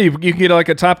jersey. I say you can get like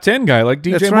a top 10 guy like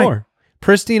DJ That's Moore. Right.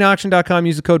 Pristineauction.com.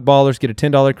 Use the code BALLERS. Get a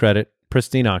 $10 credit.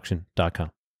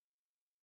 Pristineauction.com.